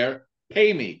don't care,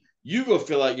 pay me. You go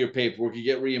fill out your paperwork, you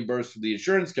get reimbursed from the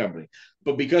insurance company.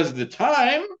 But because of the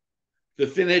time, the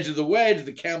thin edge of the wedge,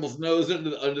 the camel's nose under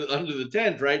the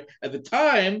tent, right? At the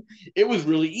time, it was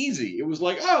really easy. It was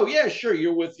like, oh yeah, sure,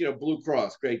 you're with Blue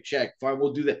Cross, great, check, fine,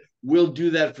 we'll do that. We'll do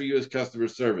that for you as customer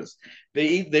service.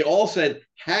 They all said,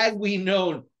 had we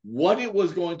known what it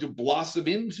was going to blossom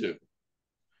into,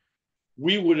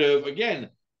 we would have again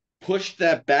pushed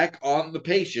that back on the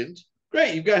patient.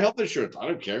 Great, you've got health insurance. I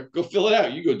don't care. Go fill it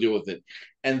out. You go deal with it.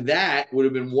 And that would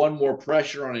have been one more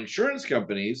pressure on insurance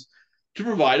companies to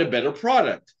provide a better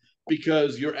product,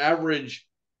 because your average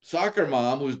soccer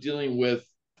mom who's dealing with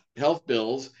health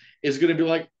bills is going to be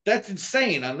like, that's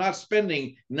insane. I'm not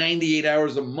spending 98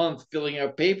 hours a month filling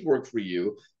out paperwork for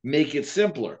you. Make it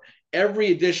simpler.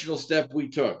 Every additional step we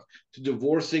took to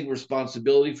divorcing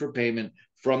responsibility for payment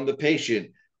from the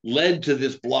patient led to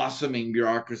this blossoming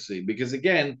bureaucracy, because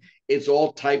again, it's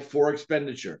all type 4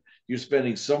 expenditure. You're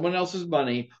spending someone else's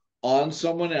money on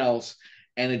someone else,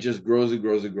 and it just grows and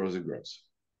grows and grows and grows.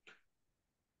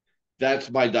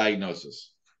 That's my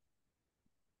diagnosis.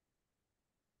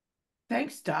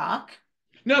 Thanks, Doc.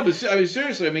 No, but I mean,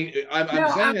 seriously, I mean,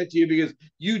 I'm saying that to you because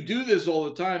you do this all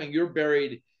the time and you're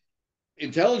buried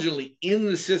intelligently in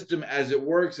the system as it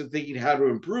works and thinking how to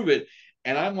improve it.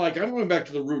 And I'm like, I'm going back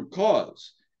to the root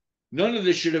cause. None of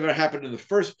this should have ever happened in the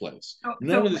first place.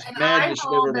 None of this madness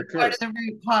should ever occur. Part of the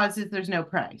root cause is there's no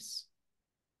price.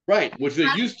 Right, which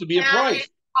there used to be a price.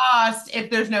 Cost if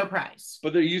there's no price.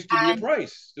 But there used to be a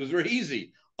price. It was very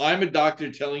easy. I'm a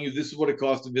doctor telling you this is what it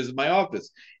costs to visit my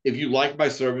office. If you like my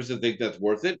service and think that's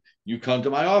worth it, you come to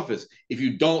my office. If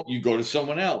you don't, you go to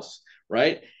someone else,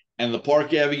 right? And the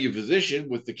Park Avenue physician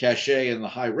with the cachet and the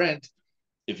high rent,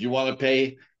 if you want to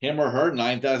pay him or her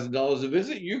 $9,000 a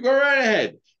visit, you go right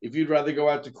ahead. If you'd rather go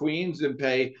out to Queens and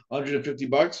pay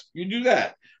 $150, you do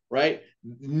that, right?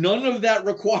 None of that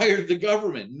required the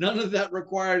government. None of that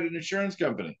required an insurance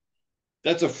company.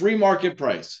 That's a free market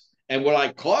price. And what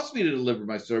it costs me to deliver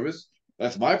my service,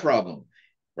 that's my problem,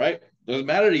 right? Doesn't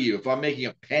matter to you if I'm making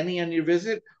a penny on your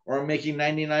visit or I'm making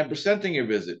 99% on your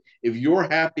visit. If you're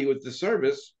happy with the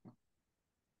service,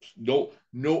 no,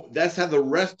 that's how the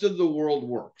rest of the world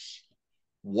works.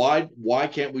 Why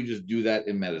can't we just do that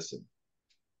in medicine?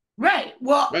 Right.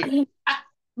 Well, right.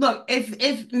 Look,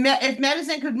 if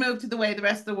medicine could move to the way the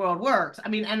rest of the world works, I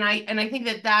mean, and I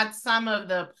think that's some of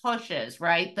the pushes,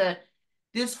 right?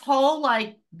 This whole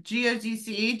like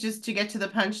GOZC, just to get to the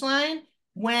punchline,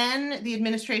 when the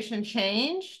administration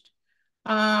changed,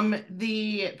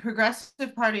 the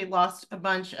Progressive Party lost a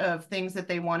bunch of things that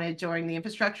they wanted during the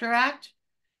Infrastructure Act.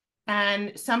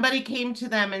 And somebody came to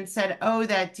them and said, oh,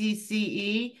 that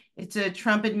DCE, it's a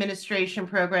Trump administration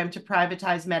program to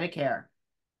privatize Medicare.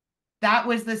 That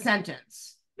was the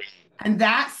sentence. And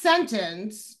that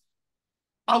sentence,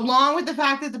 along with the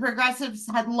fact that the progressives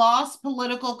had lost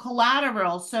political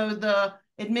collateral, so the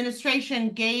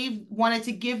administration wanted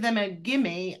to give them a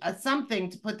gimme, a something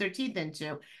to put their teeth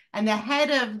into. And the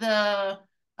head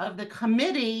of the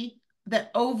committee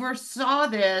that oversaw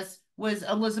this was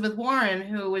Elizabeth Warren,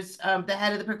 who was the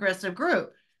head of the progressive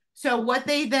group. So what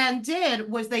they then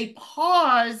did was they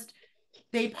paused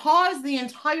the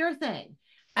entire thing,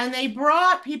 and they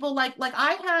brought people like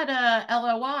I had a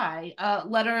LOI, a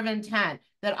letter of intent,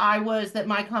 that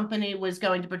my company was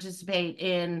going to participate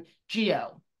in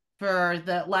Geo for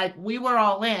we were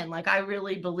all in. Like, I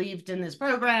really believed in this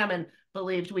program and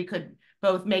believed we could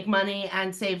both make money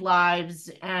and save lives.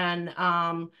 And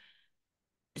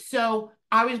so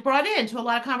I was brought into a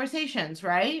lot of conversations,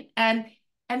 right? And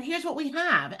here's what we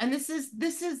have. And this is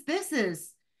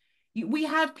we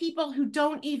have people who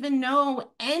don't even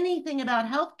know anything about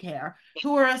healthcare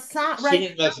who are assigned, right?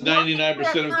 Assume that's Working for a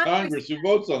 99% of Congress who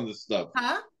votes on this stuff.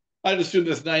 Huh? I'd assume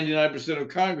that's 99% of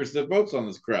Congress that votes on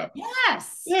this crap.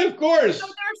 Yes. Yeah, of course. So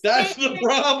That's the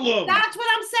problem. That's what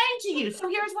I'm saying to you. So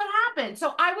here's what happened.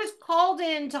 So I was called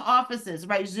into offices,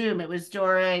 right? Zoom. It was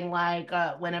during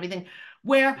when everything,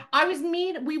 where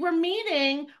we were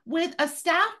meeting with a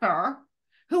staffer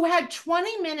who had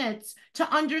 20 minutes to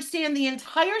understand the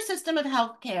entire system of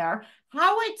healthcare,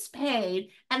 how it's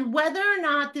paid, and whether or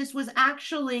not this was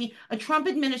actually a Trump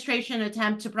administration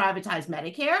attempt to privatize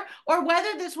Medicare, or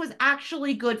whether this was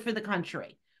actually good for the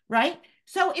country, right?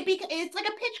 So it's like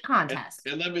a pitch contest.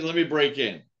 And let me break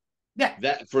in. Yeah.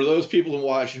 That for those people in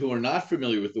Washington who are not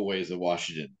familiar with the ways of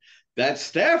Washington, that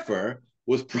staffer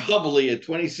was probably a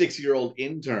 26-year-old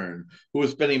intern who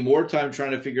was spending more time trying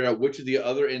to figure out which of the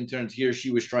other interns he or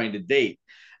she was trying to date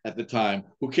at the time,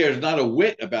 who cares not a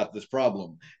whit about this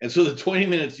problem. And so the 20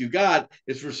 minutes you got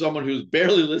is for someone who's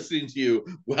barely listening to you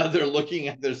while they're looking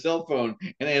at their cell phone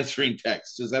and answering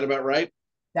texts. Is that about right?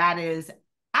 That is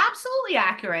absolutely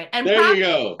accurate. And there you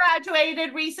go.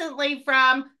 Graduated recently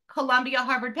from Columbia,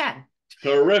 Harvard, Penn.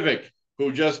 Terrific. Who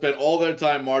just spent all their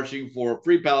time marching for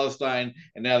free Palestine,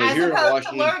 and now they're here in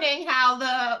Washington, learning how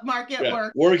the market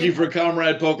works. Working for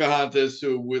Comrade Pocahontas,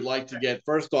 who would like to get,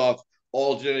 first off,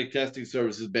 all genetic testing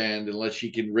services banned unless she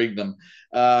can rig them.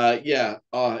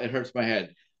 It hurts my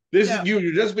head.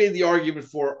 You just made the argument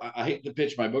for. I hate to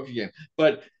pitch my book again,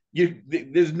 but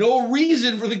there's no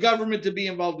reason for the government to be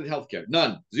involved in healthcare.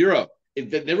 None, zero.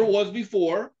 That never was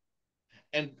before.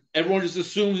 And everyone just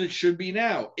assumes it should be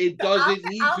now. It doesn't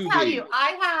need to be. I'll tell you,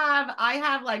 I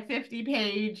have like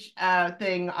 50-page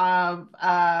thing of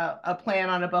a plan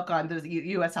on a book on the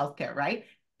U.S. healthcare, right?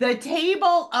 The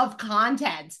table of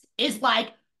contents is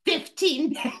like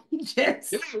 15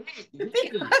 pages.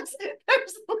 because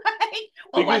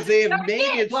they have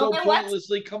made it so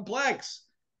pointlessly complex.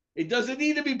 It doesn't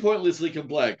need to be pointlessly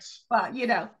complex. Well,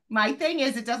 my thing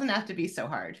is, it doesn't have to be so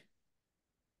hard.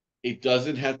 It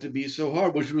doesn't have to be so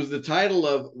hard, which was the title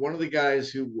of one of the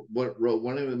guys who wrote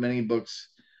one of the many books.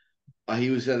 He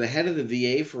was at the head of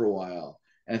the VA for a while.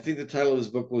 And I think the title of his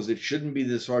book was, "It Shouldn't Be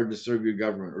This Hard to Serve Your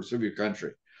Government or Serve Your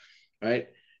Country." Right?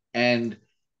 And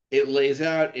it lays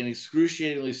out in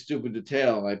excruciatingly stupid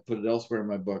detail, and I put it elsewhere in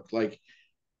my book, like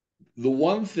the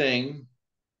one thing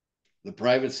the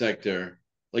private sector,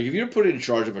 like if you're put in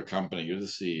charge of a company, you're the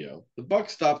CEO, the buck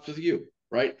stops with you,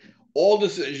 right? All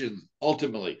decisions,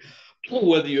 ultimately,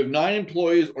 whether you have 9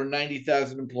 employees or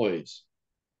 90,000 employees,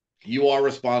 you are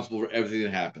responsible for everything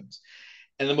that happens.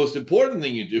 And the most important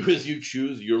thing you do is you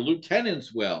choose your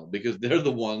lieutenants well, because they're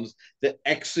the ones that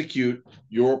execute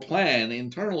your plan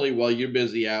internally while you're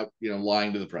busy out,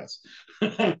 lying to the press.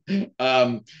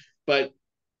 But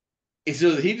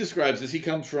so he describes this.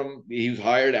 He was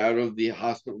hired out of the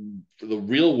hospital, the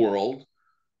real world,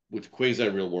 which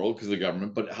quasi-real world because of the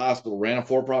government, but hospital, ran a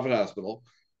for-profit hospital.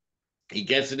 He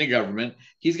gets into government.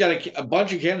 He's got a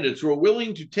bunch of candidates who are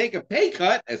willing to take a pay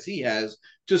cut, as he has,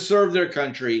 to serve their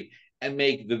country and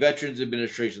make the Veterans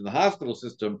Administration, the hospital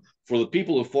system, for the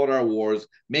people who fought our wars,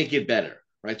 make it better,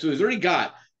 right? So he's already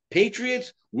got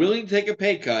patriots willing to take a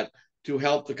pay cut to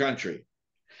help the country.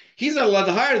 He's not allowed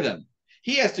to hire them.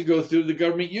 He has to go through the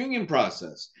government union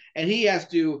process, and he has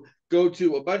to go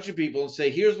to a bunch of people and say,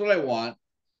 here's what I want.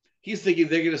 He's thinking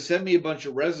they're going to send me a bunch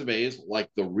of resumes like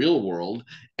the real world,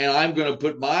 and I'm going to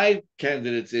put my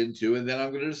candidates into, and then I'm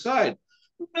going to decide.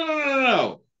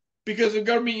 No. Because of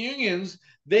government unions,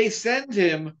 they send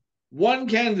him one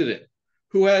candidate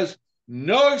who has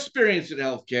no experience in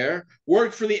healthcare,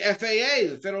 worked for the FAA,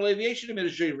 the Federal Aviation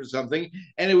Administration, for something,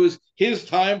 and it was his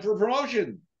time for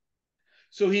promotion.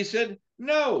 So he said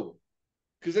no,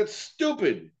 because that's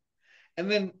stupid. And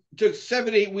then it took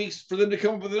 7-8 weeks for them to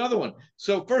come up with another one.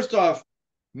 So first off,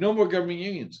 no more government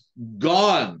unions.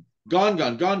 Gone.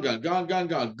 Goodbye.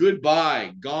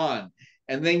 Gone.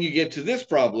 And then you get to this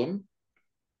problem,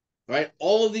 right?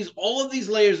 All of these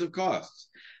layers of costs.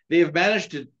 They have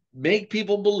managed to make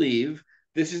people believe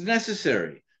this is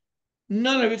necessary.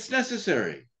 None of it's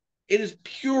necessary. It is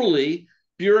purely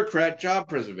bureaucrat job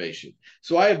preservation.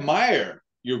 So I admire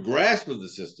your grasp of the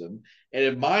system and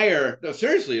admire, no,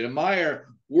 seriously, admire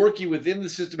working within the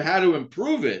system how to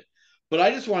improve it. But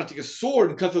I just want to take a sword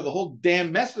and cut through the whole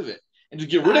damn mess of it and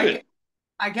just get rid of it.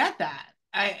 I get that.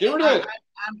 Get rid of it.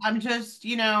 I'm just,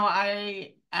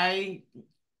 I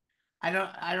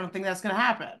don't think that's going to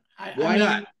happen. I Why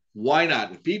not? mean, Why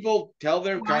not? If people tell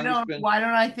their congressman, why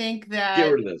don't I think get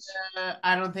that rid of this.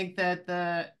 I don't think that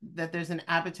that there's an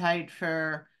appetite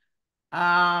for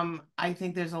I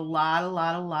think there's a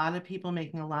lot of people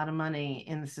making a lot of money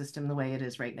in the system the way it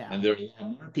is right And now. there are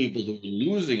more people who are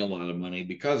losing a lot of money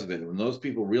because of it. When those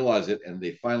people realize it and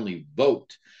they finally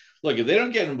vote, look, if they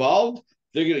don't get involved,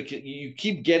 they're going to, you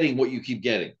keep getting what you keep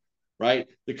getting, right?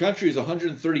 The country is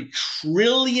 $130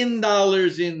 trillion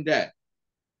in debt.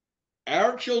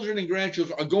 Our children and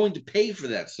grandchildren are going to pay for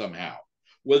that somehow,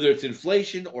 whether it's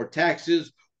inflation or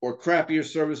taxes or crappier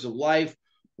service of life.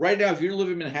 Right now, if you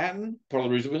live in Manhattan, part of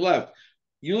the reason we left,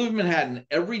 you live in Manhattan,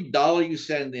 every dollar you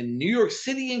send in New York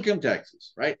City income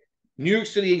taxes, right? New York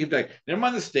City income tax, never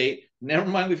mind the state, never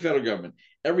mind the federal government,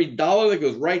 every dollar that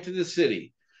goes right to the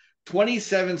city,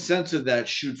 27 cents of that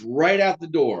shoots right out the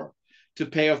door to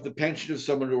pay off the pension of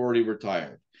someone who already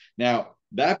retired. Now,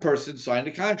 that person signed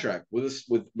a contract with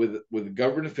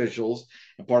government officials,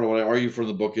 and part of what I argue from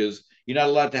the book is you're not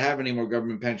allowed to have any more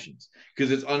government pensions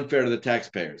because it's unfair to the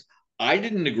taxpayers. I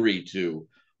didn't agree to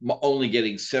only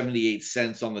getting 78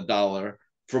 cents on the dollar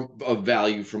of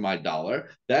value for my dollar.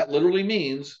 That literally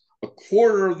means a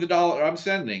quarter of the dollar I'm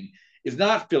sending is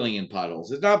not filling in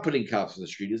potholes. It's not putting cops in the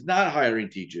street. It's not hiring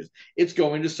teachers. It's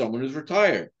going to someone who's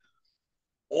retired.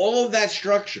 All of that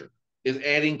structure is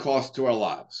adding cost to our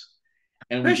lives.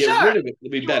 And we For get sure. rid of it,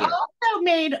 it'll be You better. also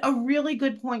made a really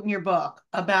good point in your book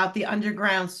about the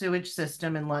underground sewage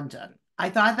system in London. I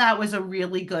thought that was a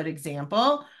really good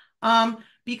example,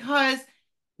 because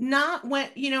not when,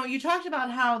 you talked about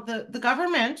how the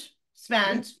government Yeah.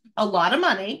 spent a lot of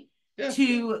money Yeah.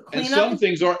 to And clean up some the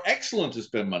things are excellent to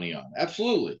spend money on.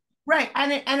 Absolutely. right,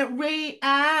 and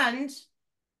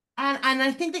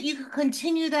I think that you could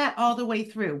continue that all the way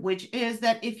through, which is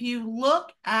that if you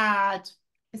look at,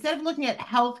 instead of looking at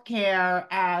healthcare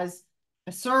as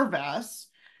a service,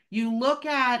 you look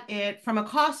at it from a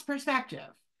cost perspective,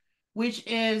 which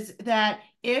is that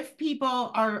if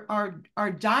people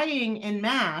are dying in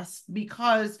mass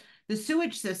because the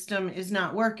sewage system is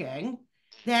not working,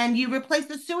 then you replace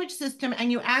the sewage system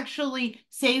and you actually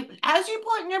save, as you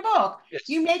point in your book, Yes.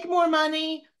 you make more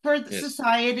money for the Yes.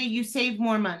 society, you save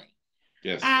more money.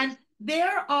 Yes. And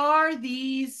there are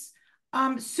these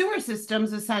sewer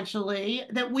systems essentially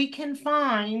that we can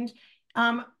find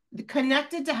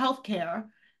connected to healthcare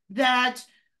that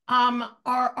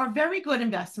are very good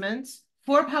investments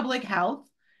for public health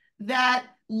that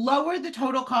lower the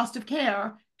total cost of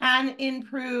care and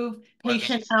improve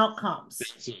patient outcomes.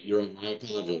 You're I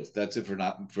apologize. That's it for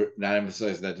not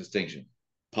emphasizing that distinction.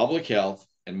 Public health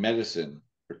and medicine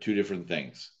are two different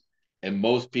things. And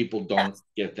most people don't Yes.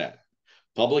 get that.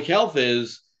 Public health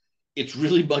is it's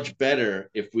really much better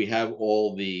if we have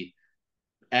all the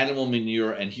animal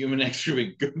manure and human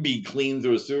excrement be cleaned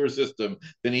through a sewer system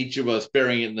than each of us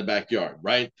burying it in the backyard,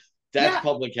 right? That's Yeah.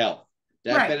 public health.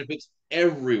 That Right. benefits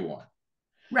everyone.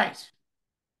 Right.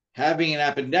 Having an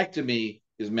appendectomy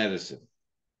is medicine.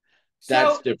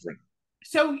 That's So different.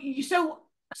 so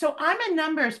so I'm a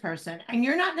numbers person, and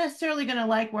you're not necessarily going to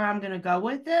like where I'm going to go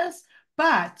with this,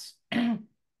 but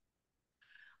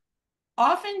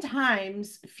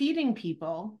oftentimes feeding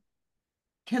people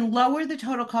can lower the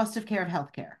total cost of care of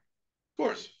healthcare. Of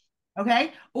course.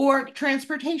 Okay, or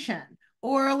transportation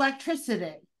or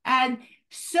electricity. And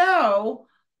so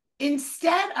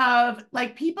instead of,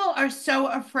 like, people are so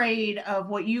afraid of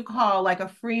what you call like a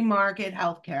free market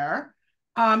healthcare.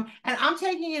 And I'm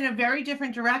taking it in a very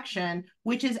different direction,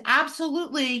 which is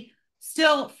absolutely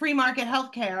still free market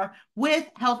healthcare with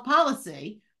health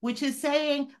policy, which is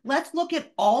saying, let's look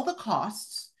at all the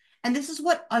costs. And this is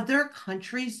what other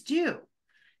countries do.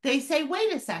 They say,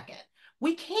 wait a second,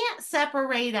 we can't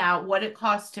separate out what it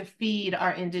costs to feed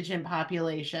our indigent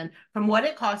population from what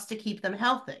it costs to keep them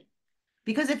healthy.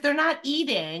 Because if they're not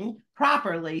eating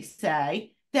properly,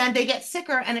 say, then they get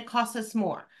sicker and it costs us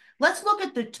more. Let's look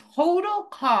at the total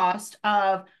cost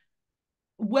of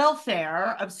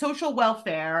welfare, of social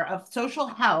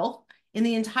health in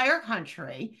the entire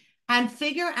country, and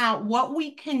figure out what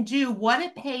we can do, what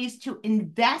it pays to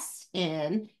invest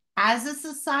in as a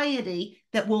society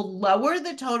that will lower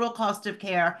the total cost of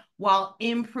care while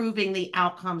improving the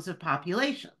outcomes of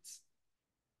populations.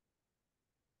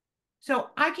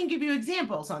 So I can give you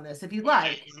examples on this if you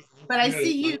like, but I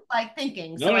see you like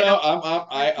thinking, No, so I no, don't.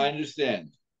 I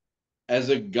understand. As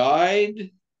a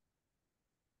guide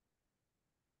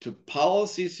to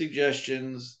policy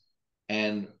suggestions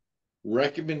and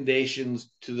recommendations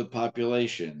to the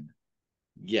population,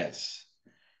 yes.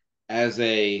 As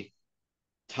a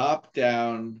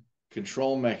top-down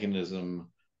control mechanism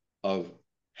of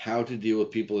how to deal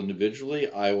with people individually,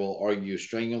 I will argue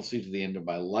strenuously to the end of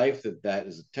my life that that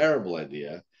is a terrible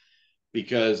idea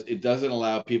because it doesn't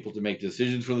allow people to make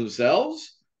decisions for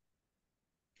themselves.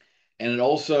 And it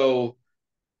also,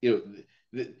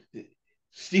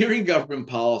 steering government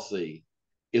policy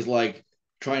is like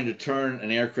trying to turn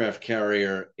an aircraft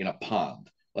carrier in a pond.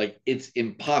 Like it's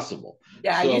impossible.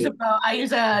 Yeah, I So, use a boat. I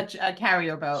use a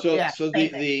carrier boat. so, Yeah, so same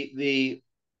thing. the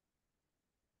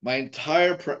my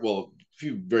entire well, a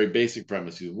few very basic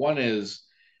premises. One is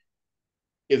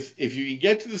if you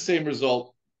get to the same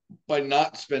result by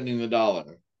not spending the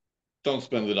dollar, don't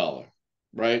spend the dollar,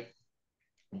 right?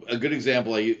 A good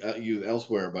example I use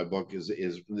elsewhere in my book is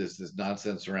this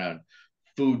nonsense around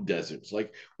food deserts.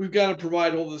 Like we've got to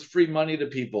provide all this free money to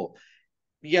people.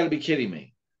 You got to be kidding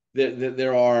me.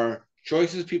 There are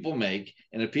choices people make,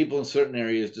 and if people in certain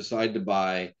areas decide to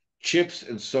buy chips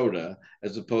and soda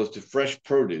as opposed to fresh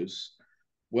produce,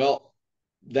 well,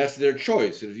 that's their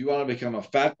choice. And if you want to become a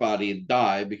fat body and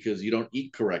die because you don't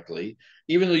eat correctly,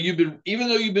 even though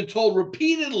you've been told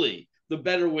repeatedly the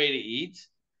better way to eat,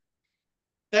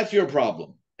 that's your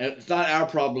problem. And it's not our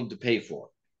problem to pay for,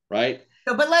 right?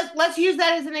 So, but let's use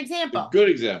that as an A example. good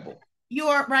example.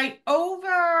 You're right.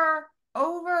 Over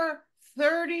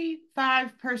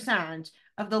 35%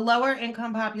 of the lower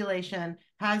income population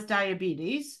has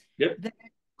diabetes. Yep. That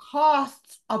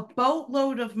costs a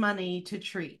boatload of money to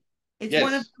treat. It's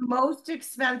one of Yes. the most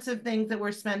expensive things that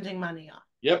we're spending money on.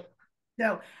 Yep.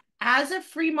 So, as a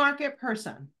free market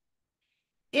person,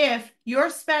 if you're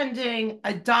spending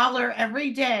 $1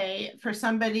 every day for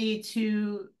somebody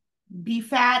to be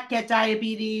fat, get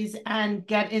diabetes, and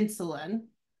get insulin,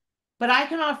 but I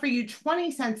can offer you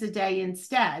 20 cents a day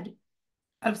instead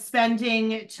of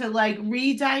spending to like I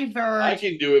redivert.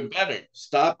 can do it better.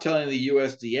 Stop telling the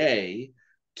USDA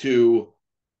to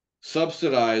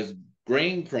subsidize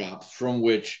grain crops from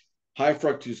which high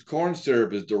fructose corn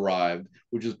syrup is derived,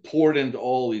 which is poured into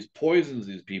all these poisons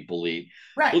these people eat.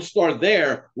 Right. Let's start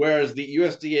there. Whereas the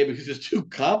USDA, because it's too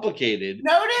complicated,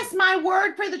 Notice my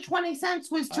word for the 20 cents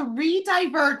was to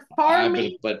redivert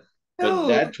farming but food.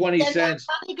 that 20 Then that cents,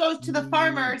 money goes to the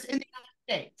farmers in the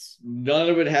United States. none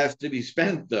of it has to be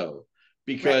spent though, Right.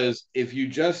 because if you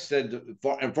just said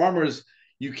and farmers,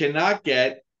 you cannot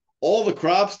get all the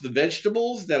crops, the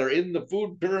vegetables that are in the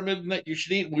food pyramid that you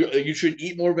should eat. You should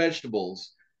eat more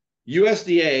vegetables.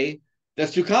 USDA,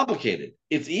 that's too complicated.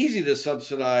 It's easy to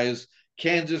subsidize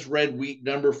Kansas red wheat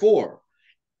 #4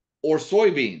 or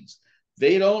soybeans.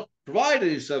 They don't provide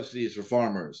any subsidies for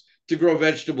farmers to grow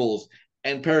vegetables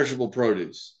and perishable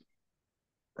produce,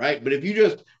 right? But if you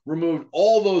just removed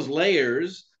all those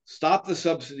layers, stop the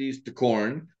subsidies to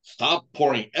corn, stop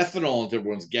pouring ethanol into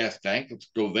everyone's gas tank, let's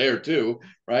go there too,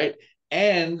 right?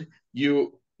 And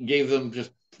you gave them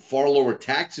just far lower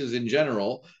taxes in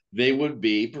general, they would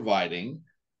be providing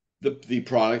the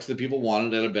products that people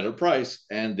wanted at a better price.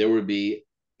 And there would be,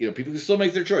 people can still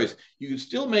make their choice. You can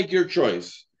still make your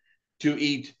choice to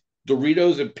eat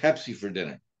Doritos and Pepsi for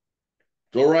dinner.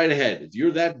 Go right ahead. If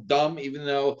you're that dumb, even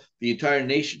though the entire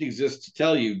nation exists to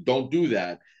tell you don't do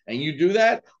that, and you do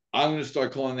that, I'm going to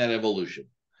start calling that evolution.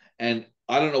 And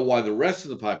I don't know why the rest of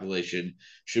the population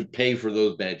should pay for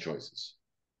those bad choices.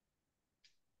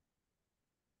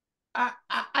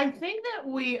 I think that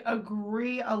we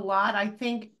agree a lot. I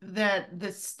think that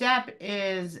the step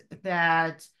is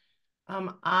that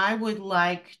I would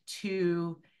like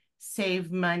to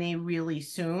save money really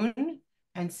soon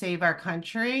and save our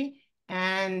country.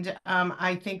 And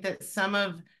I think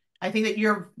that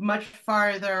you're much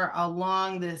farther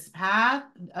along this path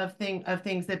of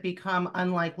things that become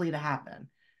unlikely to happen.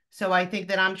 So I think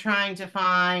that I'm trying to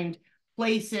find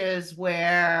places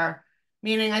where,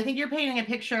 meaning I think you're painting a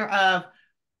picture of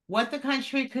what the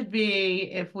country could be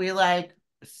if we like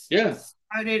Yeah.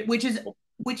 started, which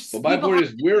But my people point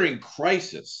have is we're in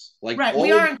crisis. Like right.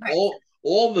 We are in crisis.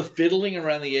 all the fiddling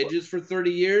around the edges for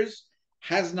 30 years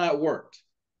has not worked.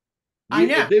 I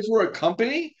know. If this were a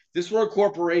company, this were a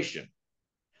corporation,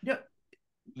 No,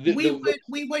 the, the,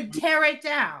 we would tear it we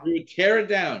down. would tear it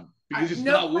down because it's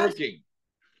No not question. working.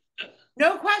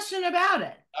 No question about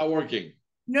it. Not working.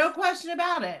 No question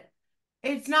about it.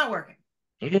 It's not working.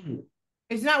 Mm.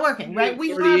 It's not working, right?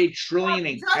 38 trillion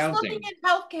and Just looking counting. at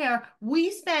healthcare,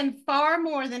 we spend far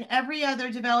more than every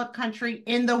other developed country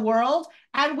in the world,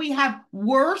 and we have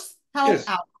worse health Yes,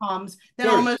 outcomes than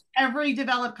worse. almost every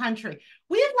developed country.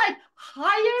 We have like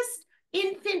highest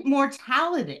infant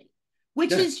mortality,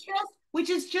 Yeah, which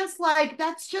is just like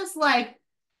that's just like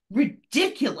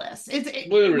ridiculous. completely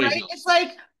Right? It's ridiculous.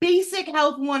 like basic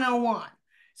health 101.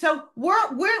 So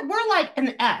we're like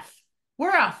an F. We're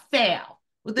a fail.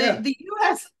 Yeah, The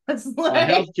US was on like,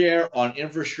 healthcare, on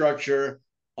infrastructure,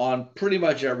 on pretty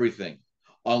much everything,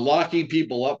 on locking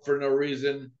people up for no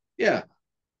reason. Yeah,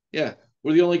 yeah.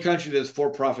 We're the only country that's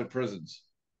for-profit prisons.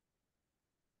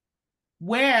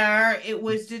 where it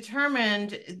was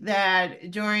determined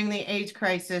that during the AIDS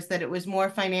crisis that it was more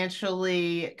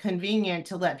financially convenient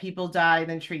to let people die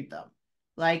than treat them.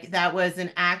 Like that was an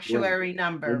We're, actuary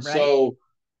number, and right? so,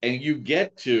 and you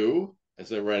get to,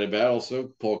 as I write about,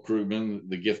 also Paul Krugman,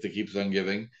 the gift that keeps on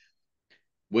giving.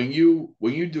 When you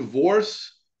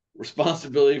divorce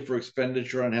responsibility for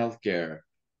expenditure on healthcare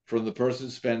from the person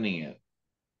spending it,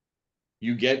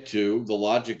 you get to the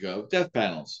logic of death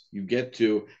panels. You get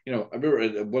to, I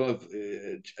remember one of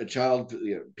a child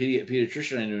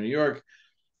pediatrician I knew in New York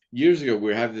years ago.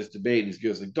 We were having this debate, and he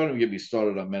goes like, "Don't even get me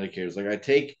started on Medicare." It's like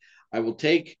I will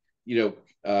take,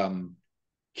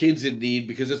 kids in need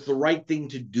because it's the right thing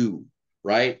to do,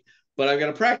 right? But I've got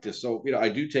to practice. So, I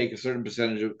do take a certain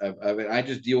percentage of it. I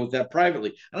just deal with that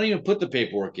privately. I don't even put the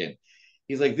paperwork in.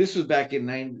 He's like, this was back in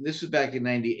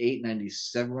 98,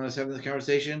 97 when I was having this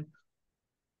conversation.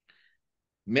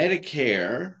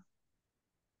 Medicare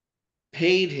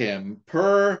paid him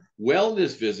per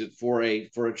wellness visit for a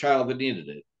child that needed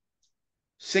it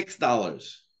 $6.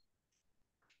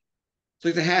 It's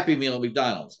like the Happy Meal at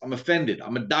McDonald's. I'm offended.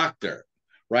 I'm a doctor,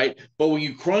 right? But when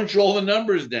you crunch all the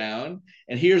numbers down,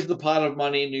 and here's the pot of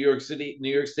money New York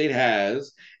State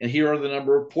has, and here are the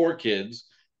number of poor kids,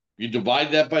 you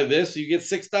divide that by this, so you get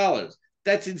 $6.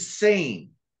 That's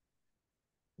insane.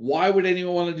 Why would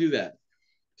anyone want to do that?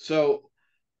 So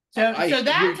I So hear,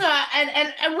 that's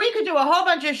and we could do a whole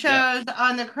bunch of yeah, shows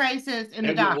on the crisis in the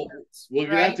and doctors, we're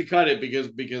gonna have right? to cut it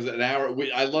because an hour.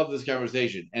 I love this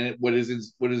conversation, and what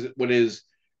is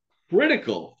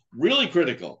critical, really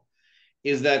critical,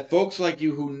 is that folks like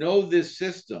you who know this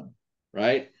system,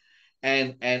 right?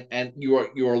 And you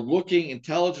are looking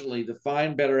intelligently to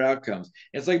find better outcomes.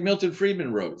 It's like Milton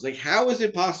Friedman wrote. It's like, how is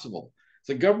it possible? It's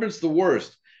like government's the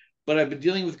worst, but I've been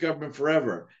dealing with government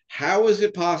forever. How is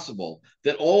it possible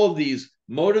that all of these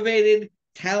motivated,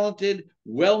 talented,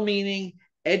 well-meaning,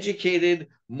 educated,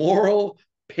 moral,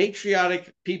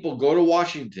 patriotic people go to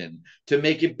Washington to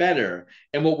make it better,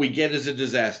 and what we get is a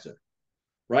disaster,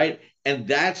 right? And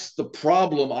that's the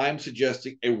problem I'm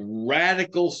suggesting a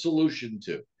radical solution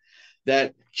to.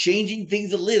 That changing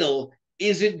things a little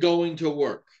isn't going to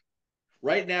work.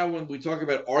 Right now, when we talk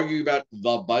about arguing about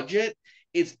the budget,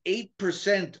 it's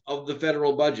 8% of the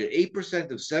federal budget,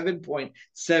 8% of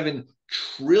 $7.7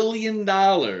 trillion,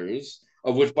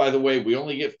 of which, by the way, we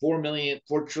only get 4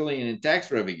 trillion in tax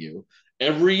revenue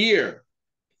every year.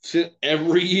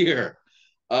 Every year.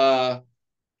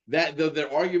 That though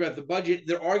they're arguing about the budget,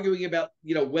 they're arguing about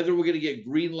whether we're going to get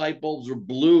green light bulbs or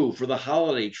blue for the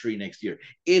holiday tree next year.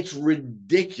 It's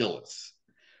ridiculous.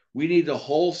 We need to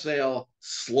wholesale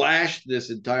slash this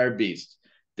entire beast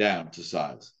down to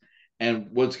size. And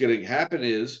what's going to happen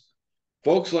is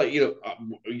folks like are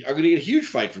going to get a huge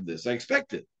fight from this. I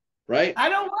expect it, right? I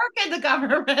don't work in the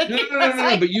government No, no, no, because no,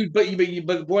 no.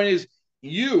 But the point is,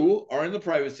 you are in the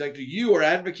private sector. You are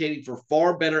advocating for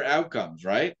far better outcomes,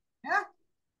 right? yeah,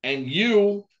 And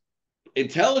you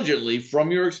intelligently,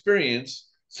 from your experience,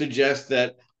 suggest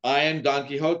that I am Don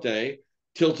Quixote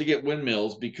tilting at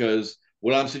windmills because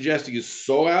what I'm suggesting is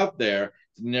so out there,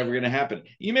 it's never going to happen.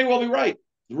 You may well be right.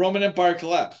 The Roman Empire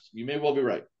collapsed. You may well be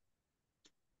right.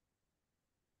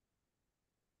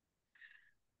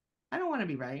 I don't want to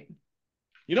be right.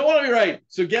 You don't want to be right.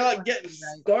 So I don't want to be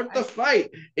start the right.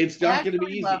 fight. It's I not going to be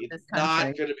actually easy. love It's this not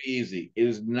country. going to be easy. It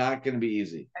is not going to be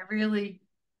easy. I really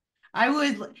I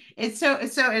would. It's so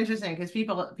interesting because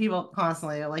people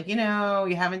constantly are like, you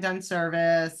haven't done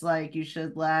service, like you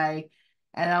should like,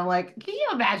 and I'm like, can you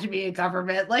imagine being in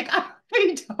government? Like, I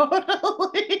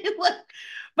totally like,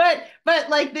 but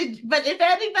if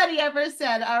anybody ever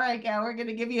said, all right, Gail, we're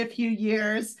gonna give you a few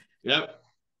years, Yep.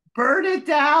 burn it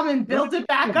down and build it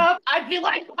back up, I'd be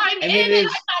like, I'm in And it it. I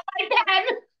is got my pen.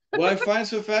 what I find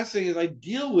so fascinating is I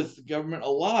deal with the government a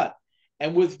lot.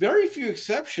 And with very few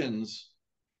exceptions,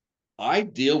 I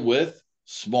deal with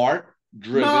smart,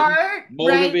 driven, Smart, right?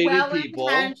 motivated Well people.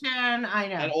 intentioned. I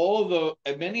And know.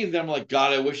 and many of them are like,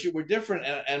 God, I wish it were different.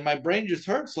 And my brain just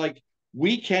hurts. Like,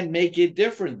 we can make it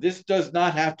different. This does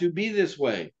not have to be this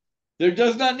way. There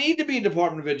does not need to be a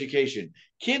Department of Education.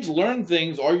 Kids learn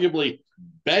things arguably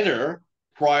better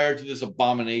prior to this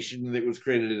abomination that was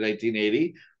created in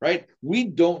 1980, right? We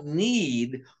don't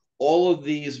need all of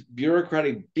these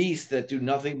bureaucratic beasts that do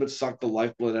nothing but suck the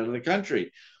lifeblood out of the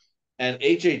country. And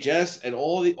HHS and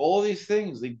all these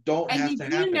things, they don't And have did to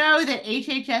you happen. know that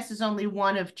HHS is only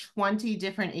one of 20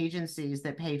 different agencies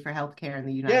that pay for healthcare in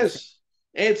the United States?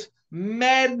 Yes, it's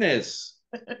madness.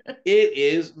 It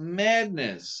is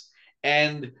madness.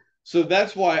 And so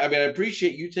that's why, I mean, I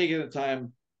appreciate you taking the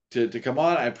time to come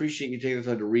on. I appreciate you taking the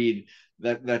time to read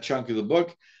that chunk of the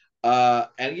book.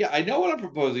 And yeah, I know what I'm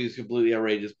proposing is completely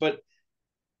outrageous, but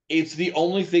it's the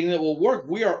only thing that will work.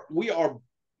 We are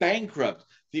bankrupt.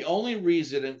 The only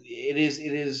reason it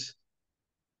is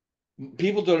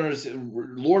people don't understand.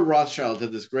 Lord Rothschild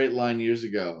had this great line years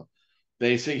ago.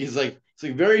 They say he's like, it's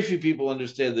like very few people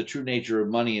understand the true nature of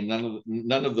money, and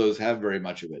none of those have very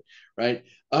much of it, right?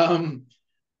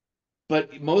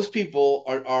 But most people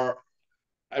are.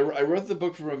 I wrote the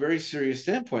book from a very serious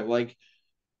standpoint. Like,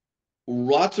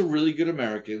 lots of really good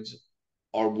Americans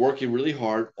are working really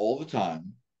hard all the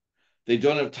time. They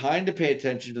don't have time to pay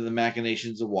attention to the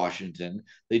machinations of Washington.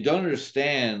 They don't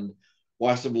understand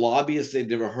why some lobbyist they've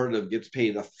never heard of gets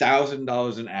paid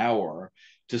 $1,000 an hour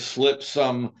to slip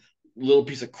some little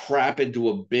piece of crap into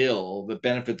a bill that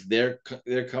benefits their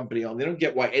company. They don't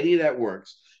get why any of that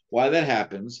works, why that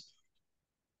happens.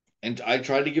 And I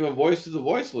try to give a voice to the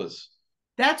voiceless.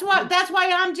 That's why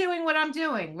I'm doing what I'm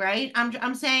doing, right?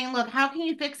 I'm saying, look, how can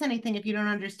you fix anything if you don't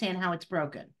understand how it's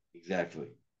broken? Exactly.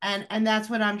 And that's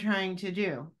what I'm trying to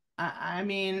do. I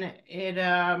mean,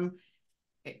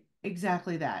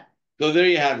 exactly that. So there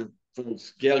you have it,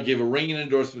 folks. Gail gave a ringing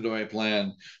endorsement to my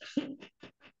plan.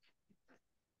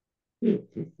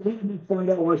 Find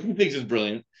out what she thinks is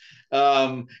brilliant.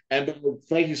 And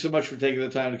thank you so much for taking the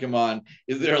time to come on.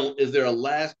 Is there a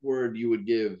last word you would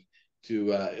give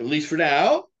to at least for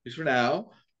now,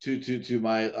 to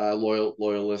my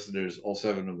loyal listeners, all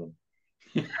seven of them,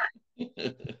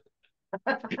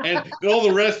 and all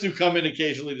the rest who come in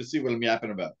occasionally to see what I'm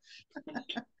yapping about.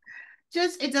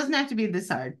 Just it doesn't have to be this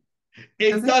hard. It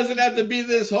It doesn't. doesn't have to be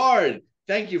this hard.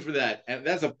 Thank you for that. And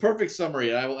that's a perfect summary.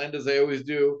 And I will end as I always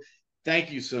do.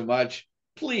 Thank you so much.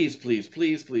 Please, please,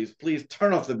 please, please, please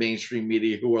turn off the mainstream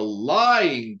media who are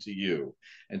lying to you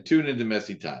and tune into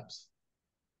Messy Times.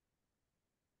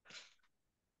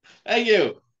 Thank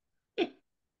you.